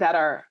things that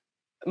are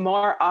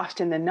more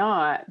often than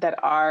not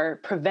that are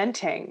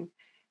preventing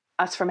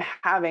us from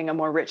having a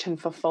more rich and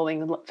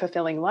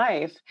fulfilling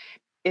life,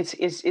 it's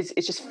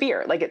just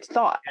fear. Like it's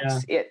thoughts. Yeah.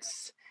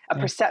 It's a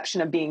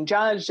perception of being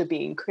judged, of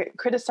being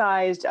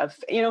criticized,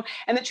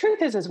 and the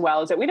truth is as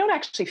well is that we don't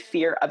actually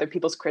fear other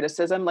people's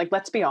criticism. Like,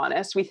 let's be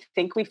honest. We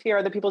think we fear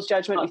other people's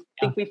judgment. We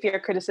think we fear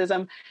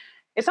criticism.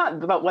 It's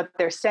not about what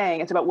they're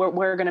saying. It's about what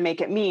we're going to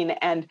make it mean.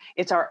 And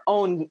it's our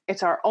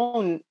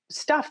own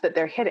stuff that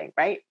they're hitting.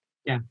 Right.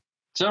 Yeah.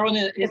 So our own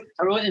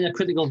inner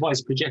critical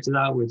voice projected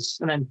outwards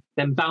and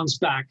then bounce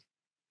back.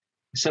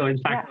 So in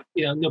fact,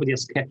 nobody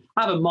else cares.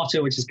 I have a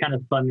motto, which is kind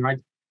of fun, right?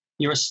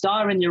 You're a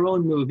star in your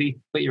own movie,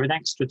 but you're an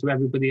extra to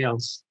everybody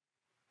else.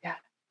 Yeah.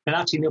 And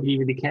actually nobody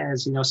really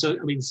cares, So,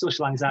 I mean,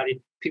 social anxiety,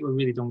 people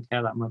really don't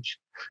care that much.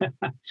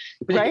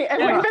 Right.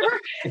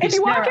 If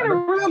you walk in a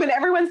room and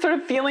everyone's sort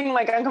of feeling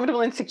like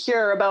uncomfortable and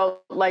insecure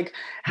about like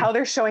how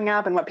they're showing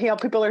up and what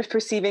people are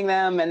perceiving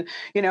them and,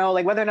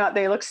 like whether or not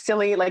they look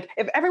silly, like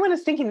if everyone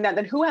is thinking that,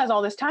 then who has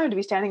all this time to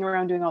be standing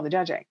around doing all the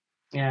judging?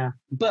 Yeah.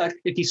 But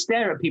if you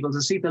stare at people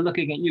to see if they're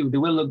looking at you, they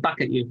will look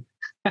back at you,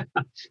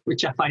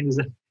 which I find is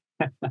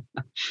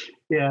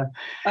yeah.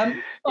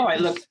 All right,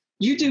 look,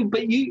 you do,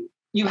 but you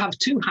have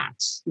two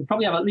hats. You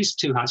probably have at least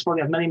two hats,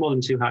 probably have many more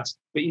than two hats,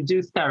 but you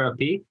do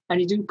therapy and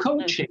you do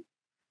coaching.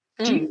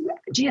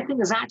 Do you think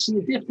there's actually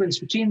a difference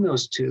between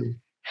those two?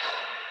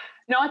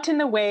 Not in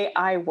the way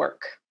I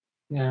work.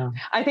 Yeah.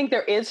 I think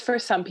there is for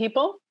some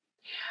people.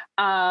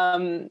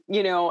 And,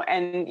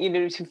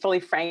 to be fully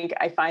frank,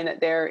 I find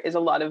that there is a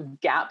lot of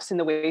gaps in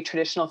the way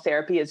traditional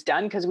therapy is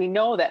done, because we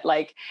know that,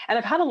 and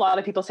I've had a lot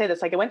of people say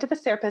this, I went to the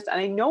therapist and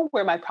I know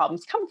where my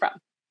problems come from,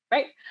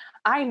 right?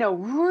 I know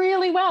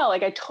really well, I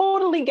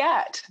totally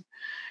get,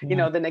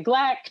 the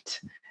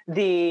neglect,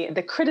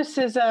 the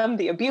criticism,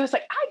 the abuse,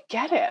 I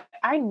get it.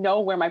 I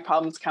know where my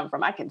problems come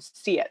from. I can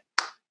see it.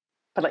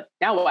 But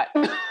now what?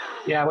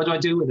 Yeah, what do I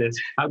do with it?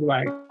 How do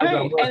I work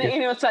and it?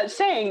 It's that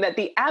saying that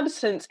the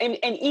absence, and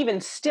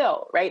even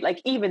still, right?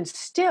 Even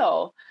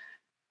still,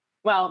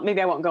 well,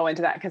 maybe I won't go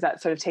into that because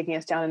that's sort of taking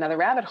us down another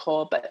rabbit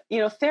hole. But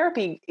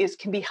therapy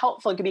can be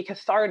helpful, it can be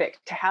cathartic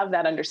to have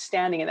that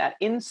understanding and that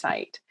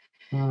insight.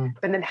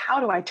 But then how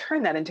do I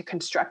turn that into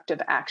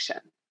constructive action?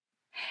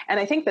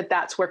 And I think that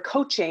that's where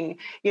coaching,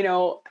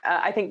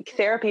 I think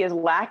therapy is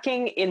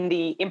lacking in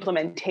the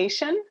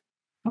implementation.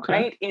 Okay.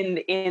 Right.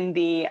 In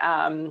the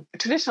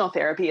traditional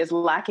therapy is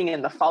lacking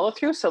in the follow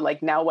through. So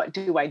now what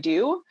do I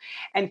do?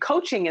 And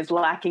coaching is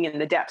lacking in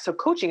the depth. So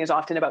coaching is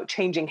often about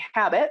changing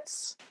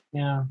habits.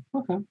 Yeah.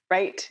 Okay.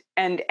 Right.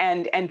 And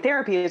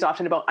therapy is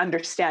often about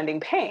understanding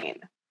pain.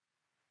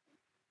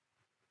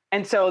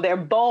 And so they're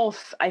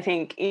both, I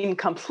think,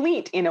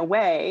 incomplete in a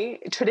way,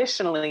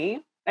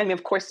 traditionally. I mean,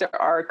 of course,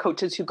 there are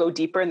coaches who go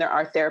deeper, and there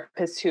are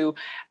therapists who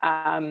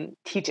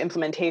teach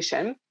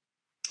implementation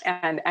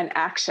and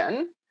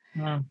action.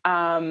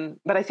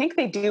 But I think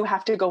they do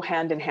have to go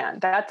hand in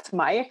hand. That's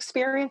my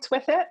experience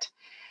with it.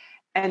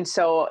 And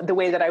so the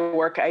way that I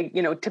work, I,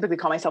 typically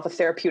call myself a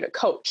therapeutic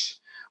coach,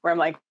 where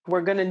I'm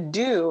we're going to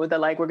do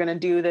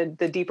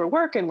the deeper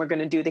work, and we're going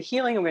to do the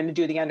healing, and we're going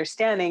to do the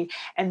understanding.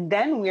 And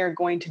then we're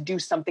going to do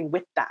something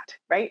with that,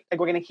 right?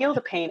 We're going to heal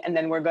the pain, and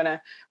then we're going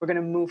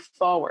to move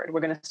forward. We're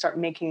going to start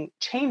making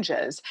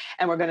changes,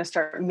 and we're going to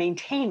start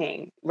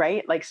maintaining,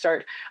 right?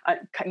 Start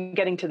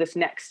getting to this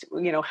next,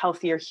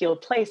 healthier,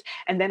 healed place.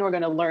 And then we're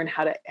going to learn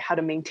how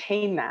to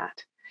maintain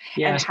that,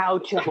 and how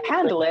to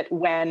handle it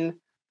when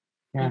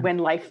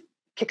life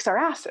kicks our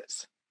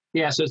asses.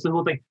 Yeah. So it's the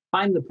whole thing.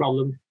 Find the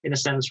problem, in a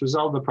sense,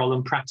 resolve the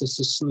problem, practice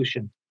the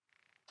solution.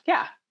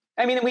 Yeah.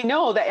 I mean, we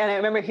know that, and I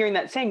remember hearing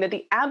that saying, that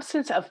the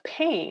absence of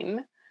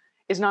pain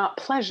is not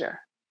pleasure.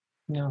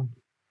 No.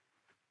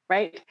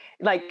 Right?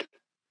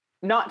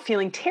 Not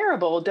feeling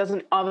terrible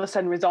doesn't all of a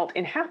sudden result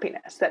in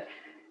happiness, that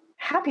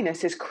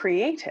happiness is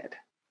created.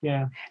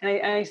 Yeah.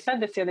 And I said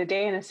this the other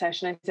day in a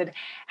session. I said,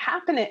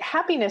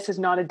 happiness is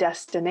not a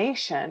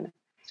destination.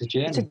 It's a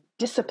journey. It's a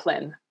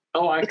discipline.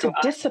 It's a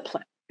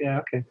discipline. Yeah.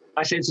 Okay.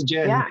 I say it's a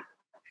journey. Yeah.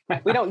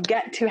 We don't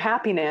get to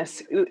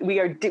happiness. We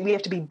have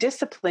to be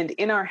disciplined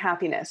in our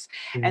happiness.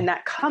 And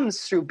that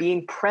comes through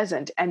being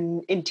present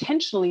and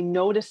intentionally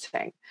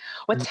noticing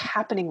what's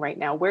happening right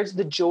now. Where's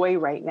the joy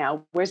right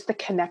now? Where's the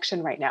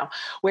connection right now?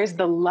 Where's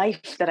the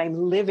life that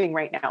I'm living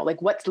right now?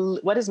 What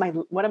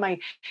am I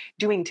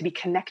doing to be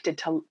connected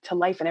to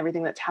life and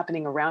everything that's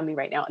happening around me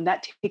right now? And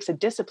that takes a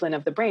discipline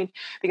of the brain,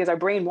 because our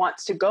brain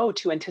wants to go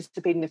to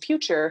anticipating the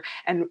future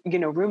and,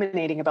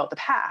 ruminating about the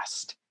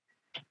past.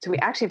 So we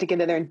actually have to get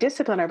in there and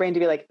discipline our brain to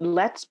be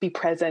let's be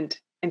present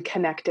and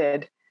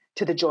connected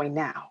to the joy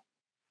now.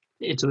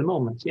 Into the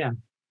moment, yeah.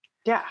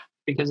 Yeah.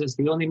 Because it's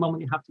the only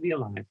moment you have to be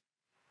alive.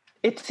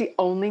 It's the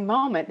only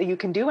moment that you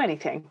can do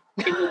anything.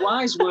 In the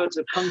wise words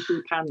of Kung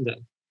Fu Panda,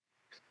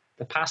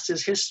 the past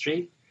is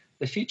history,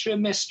 the future a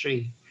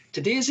mystery.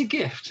 Today is a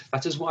gift.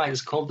 That is why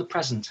it's called the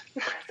present.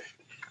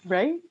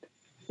 Right?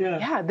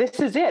 Yeah.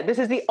 This is it. This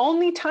is the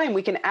only time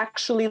we can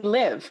actually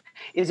live,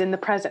 is in the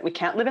present. We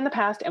can't live in the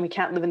past, and we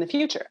can't live in the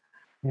future.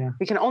 Yeah.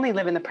 We can only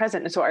live in the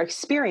present. And so our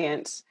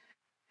experience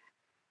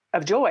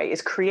of joy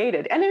is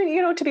created. And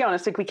then, to be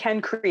honest, we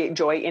can create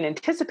joy in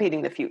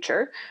anticipating the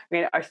future. I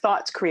mean, our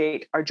thoughts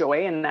create our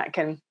joy, and that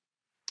can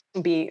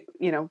be,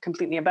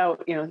 completely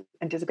about,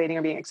 anticipating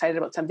or being excited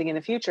about something in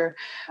the future,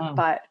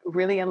 but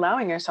really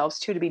allowing ourselves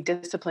to be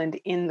disciplined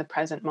in the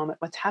present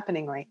moment, what's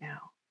happening right now.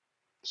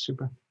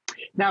 Super.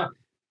 Now,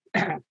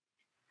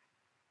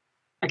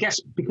 I guess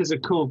because of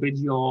COVID,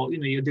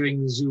 you're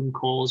doing Zoom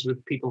calls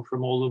with people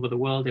from all over the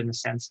world, in a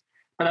sense.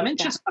 But I'm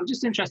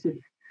just interested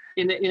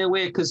in a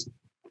way, because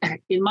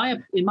in my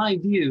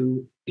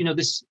view,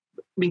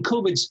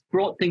 COVID's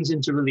brought things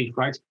into relief,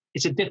 right?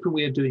 It's a different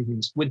way of doing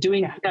things. We're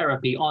doing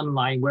therapy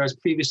online, whereas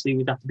previously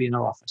we'd have to be in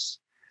our office.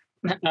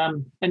 But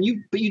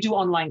you do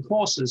online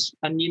courses,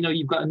 and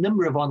you've got a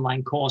number of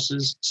online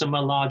courses. Some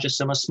are larger,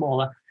 some are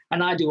smaller,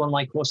 and I do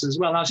online courses as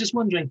well. And I was just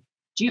wondering,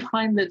 do you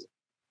find that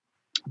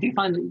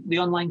the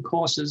online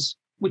courses,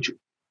 which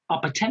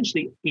are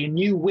potentially a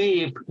new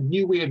way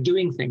of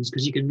doing things,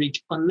 because you can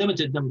reach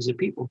unlimited numbers of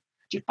people,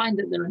 do you find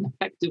that they're an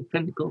effective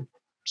clinical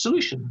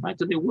solution, right?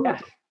 Do they work? Yeah.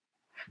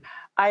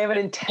 I have an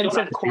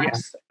intensive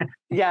course.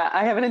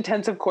 I have an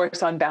intensive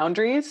course on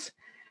boundaries.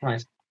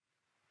 Right.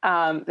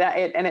 And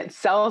it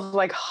sells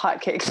like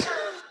hotcakes.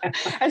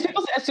 As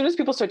soon as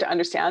people start to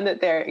understand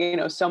that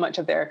they're, so much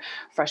of their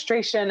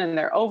frustration and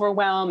their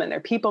overwhelm and their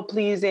people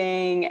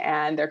pleasing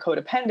and their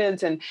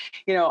codependence and,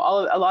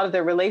 a lot of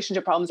their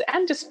relationship problems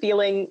and just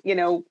feeling,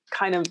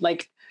 kind of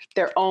like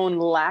their own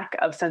lack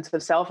of sense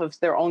of self, of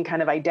their own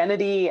kind of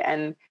identity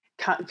and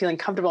feeling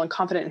comfortable and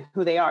confident in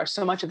who they are.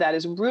 So much of that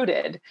is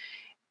rooted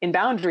in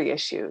boundary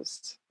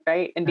issues,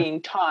 right? And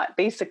being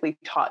basically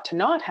taught to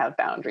not have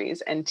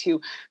boundaries and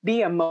to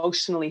be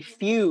emotionally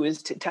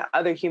fused to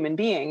other human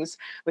beings,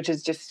 which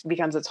is just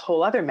becomes its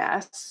whole other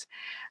mess.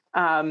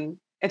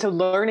 And so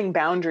learning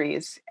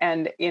boundaries.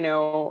 And,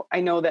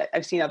 I know that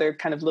I've seen other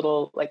kind of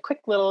quick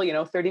little,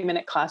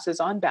 30-minute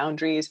classes on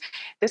boundaries.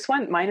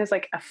 Mine is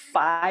like a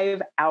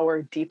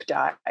 5-hour deep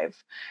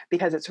dive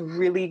because it's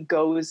really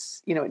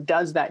goes, it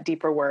does that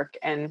deeper work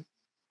and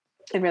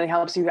it really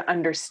helps you to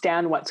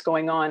understand what's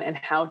going on and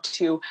how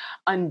to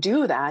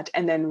undo that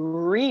and then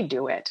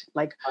redo it,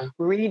 like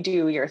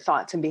redo your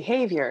thoughts and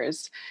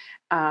behaviors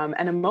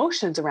and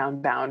emotions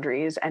around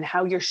boundaries and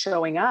how you're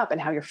showing up and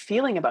how you're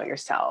feeling about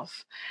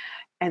yourself.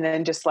 And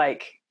then just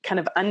like kind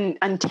of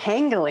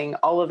untangling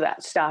all of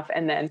that stuff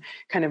and then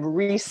kind of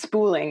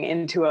re-spooling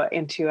into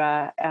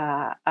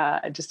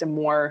just a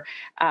more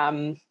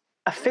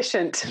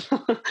efficient,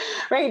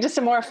 right? Just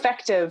a more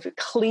effective,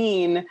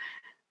 clean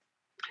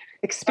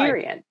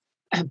experience.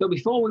 Right. But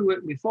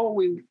before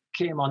we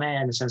came on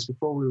air, in a sense,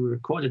 before we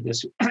recorded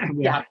this,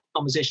 we had a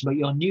conversation about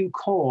your new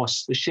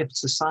course, The Shift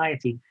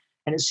Society.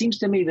 And it seems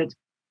to me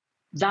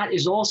that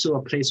is also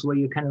a place where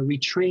you're kind of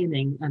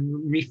retraining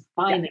and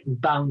refining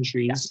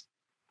boundaries.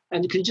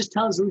 And can you just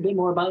tell us a little bit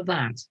more about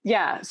that?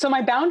 Yeah. So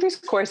my boundaries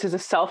course is a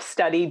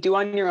self-study, do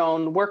on your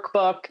own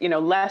workbook,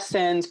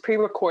 lessons,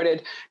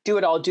 pre-recorded, do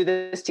it all, do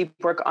this deep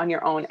work on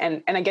your own.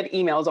 And I get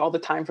emails all the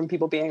time from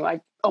people being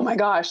like, oh my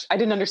gosh, I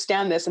didn't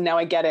understand this. And now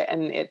I get it.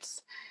 And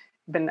it's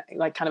been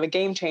like kind of a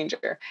game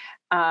changer.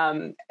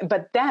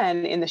 But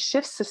then in the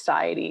Shift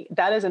Society,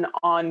 that is an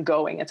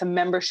ongoing, it's a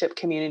membership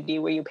community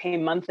where you pay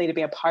monthly to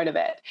be a part of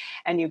it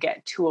and you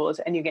get tools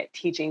and you get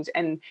teachings.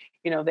 And,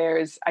 I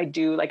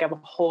have a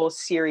whole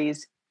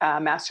series,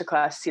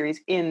 masterclass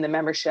series in the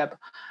membership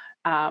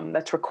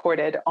that's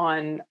recorded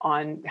on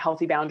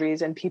healthy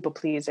boundaries and people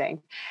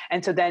pleasing.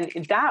 And so then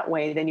that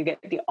way, then you get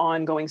the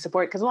ongoing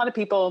support because a lot of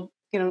people,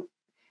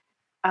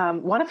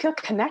 want to feel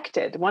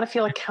connected, want to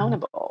feel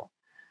accountable.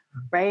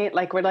 Right?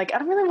 Like we're like, I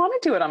don't really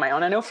want to do it on my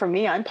own. I know for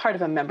me, I'm part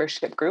of a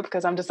membership group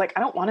because I'm just like, I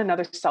don't want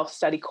another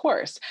self-study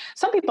course.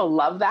 Some people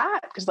love that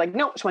because like,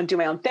 no, just want to do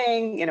my own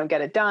thing,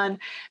 get it done.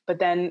 But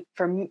then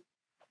for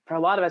a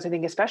lot of us, I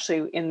think,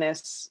 especially in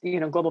this,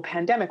 global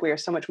pandemic, we are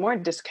so much more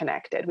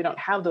disconnected. We don't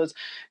have those,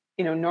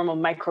 normal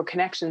micro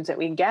connections that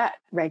we get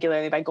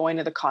regularly by going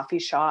to the coffee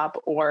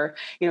shop or,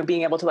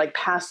 being able to like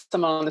pass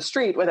someone on the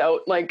street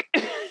without like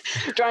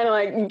trying to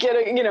like get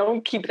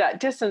keep that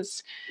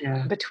distance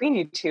between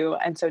you two.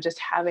 And so just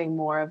having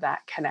more of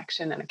that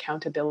connection and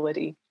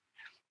accountability.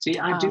 See,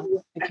 I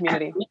do, the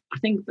community. I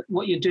think that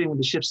what you're doing with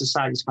the Shift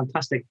Society is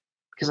fantastic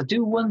because I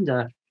do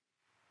wonder,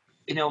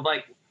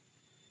 like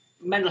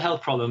mental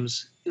health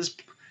problems, there's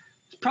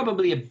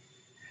probably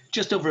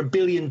just over 1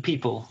 billion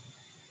people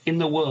in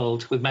the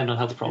world with mental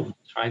health problems,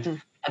 right? Mm-hmm.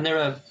 And there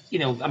are,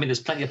 there's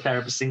plenty of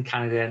therapists in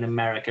Canada and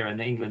America and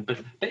England, but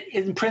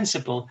in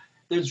principle,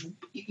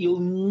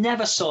 you'll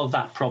never solve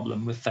that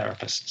problem with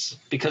therapists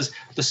because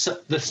the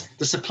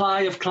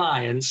supply of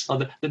clients or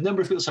the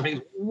number of people suffering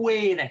is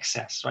way in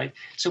excess, right?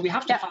 So we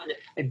have to find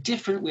a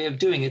different way of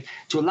doing it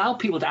to allow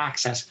people to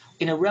access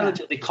in a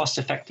relatively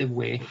cost-effective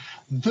way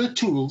the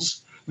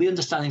tools, the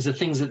understandings, the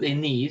things that they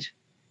need.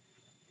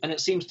 And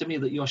it seems to me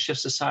that your Shift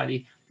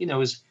Society,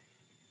 is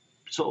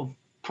sort of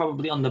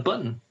probably on the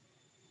button.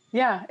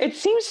 Yeah, it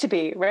seems to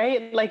be,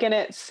 right? Like, and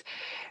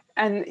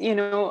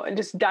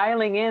just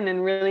dialing in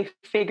and really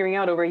figuring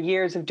out over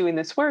years of doing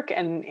this work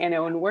and,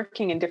 and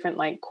working in different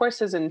like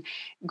courses and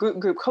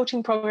group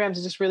coaching programs,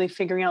 and just really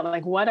figuring out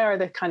like, what are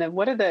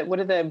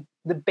the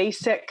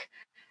basic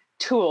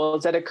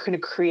tools that are going to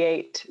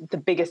create the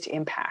biggest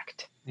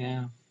impact?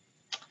 Yeah.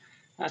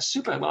 That's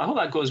super. Well, I hope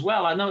that goes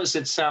well. I noticed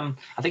it's, I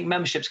think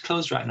membership's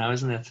closed right now,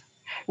 isn't it?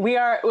 We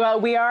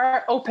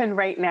are open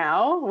right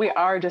now. We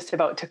are just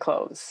about to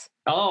close.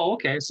 Oh,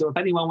 okay. So if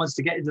anyone wants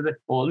to get into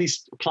or at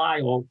least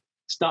apply or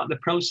start the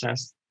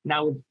process,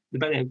 now they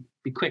better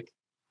be quick.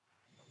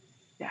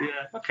 Yeah.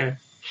 Okay.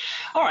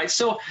 All right.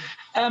 So,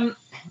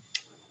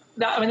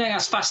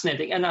 that's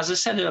fascinating. And as I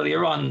said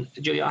earlier on,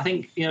 Julia, I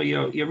think,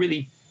 you're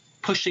really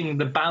pushing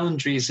the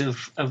boundaries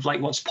of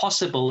like what's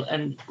possible,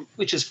 and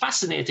which is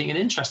fascinating and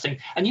interesting.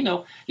 And,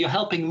 you're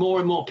helping more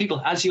and more people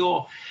as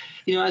your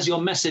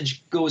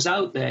message goes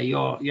out there,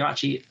 you're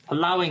actually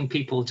allowing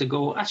people to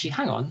go, actually,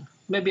 hang on,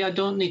 maybe I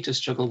don't need to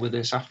struggle with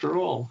this after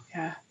all.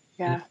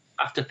 Yeah.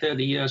 After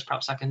 30 years,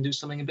 perhaps I can do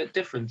something a bit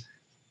different.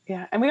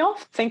 Yeah. And we all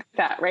think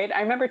that, right?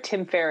 I remember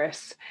Tim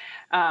Ferriss.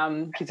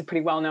 He's a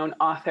pretty well-known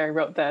author. He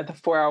wrote the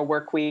 4-Hour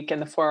Work Week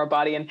and the 4-Hour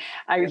Body. And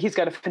he's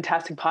got a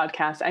fantastic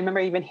podcast. I remember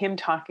even him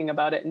talking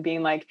about it and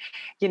being like,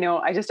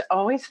 I just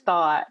always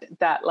thought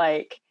that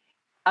like,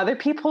 other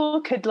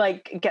people could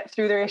like get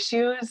through their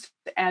issues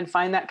and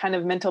find that kind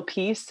of mental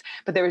peace,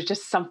 but there was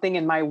just something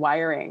in my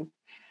wiring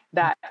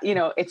that,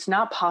 it's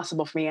not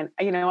possible for me. And,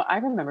 I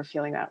remember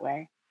feeling that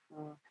way.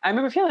 I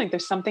remember feeling like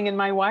there's something in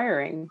my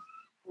wiring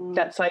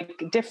that's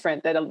like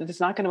different, that it's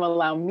not going to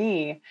allow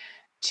me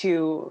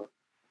to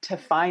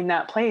find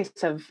that place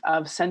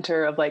of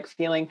center, of like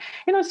feeling,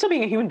 still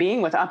being a human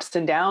being with ups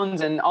and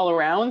downs and all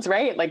arounds,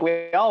 right? Like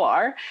we all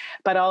are,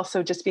 but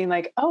also just being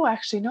like, oh,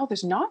 actually, no,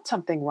 there's not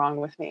something wrong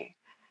with me.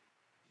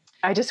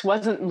 I just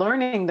wasn't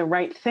learning the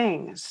right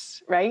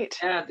things, right?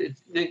 Yeah,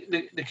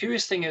 the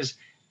curious thing is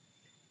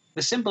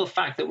the simple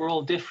fact that we're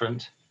all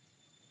different,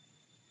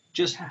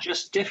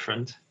 just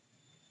different,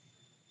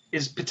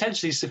 is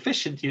potentially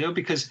sufficient,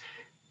 because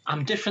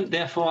I'm different,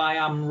 therefore I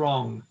am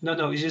wrong.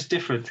 No, it's just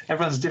different.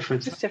 Everyone's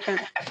different. Just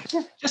different.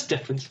 Yeah. Just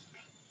different.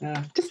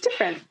 Yeah. Just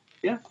different.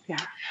 Yeah. Yeah.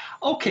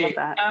 Okay.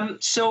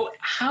 So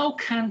how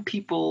can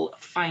people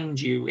find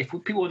you? If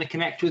people want to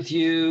connect with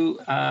you,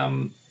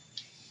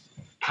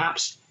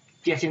 perhaps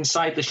get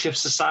inside the Shift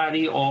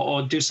Society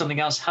or do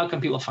something else, how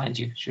can people find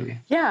you, Julia?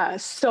 Yeah.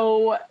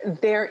 So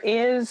there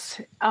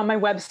is on my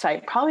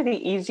website, probably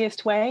the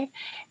easiest way.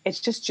 It's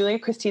just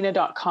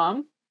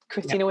juliakristina.com.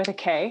 Kristina with a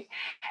K.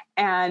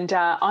 And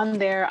on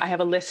there, I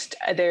have a list.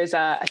 There's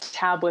a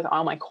tab with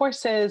all my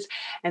courses,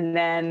 and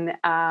then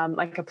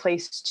like a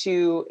place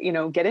to,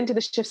 get into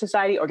the Shift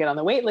Society or get on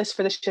the wait list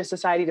for the Shift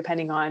Society,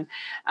 depending on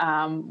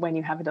when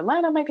you happen to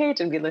land on my page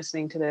and be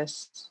listening to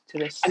this.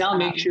 And I'll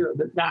make sure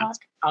that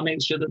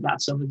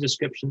that's on the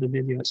description of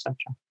the video, etc.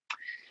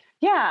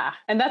 Yeah.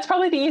 And that's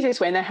probably the easiest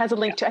way. And that has a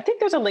link to, I think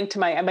there's a link to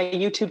my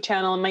YouTube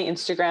channel and my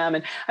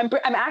Instagram. And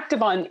I'm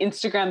active on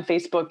Instagram,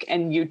 Facebook,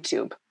 and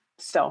YouTube.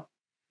 So,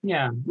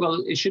 yeah,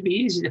 well, it should be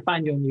easy to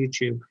find you on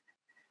YouTube.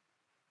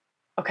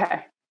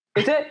 Okay,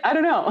 is it? I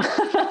don't know.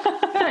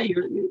 Yeah,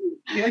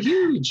 you're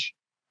huge,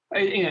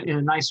 in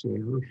a nice way.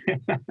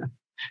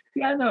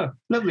 Yeah, no,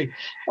 lovely.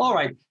 All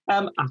right,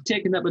 I've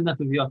taken up enough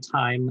of your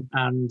time,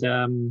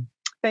 and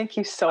thank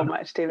you so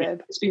much,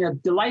 David. It's been a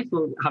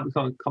delightful having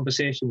a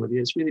conversation with you.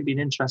 It's really been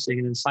interesting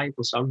and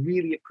insightful, so I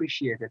really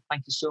appreciate it.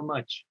 Thank you so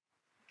much.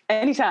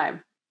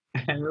 Anytime.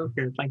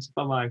 Okay, thanks.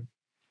 Bye-bye.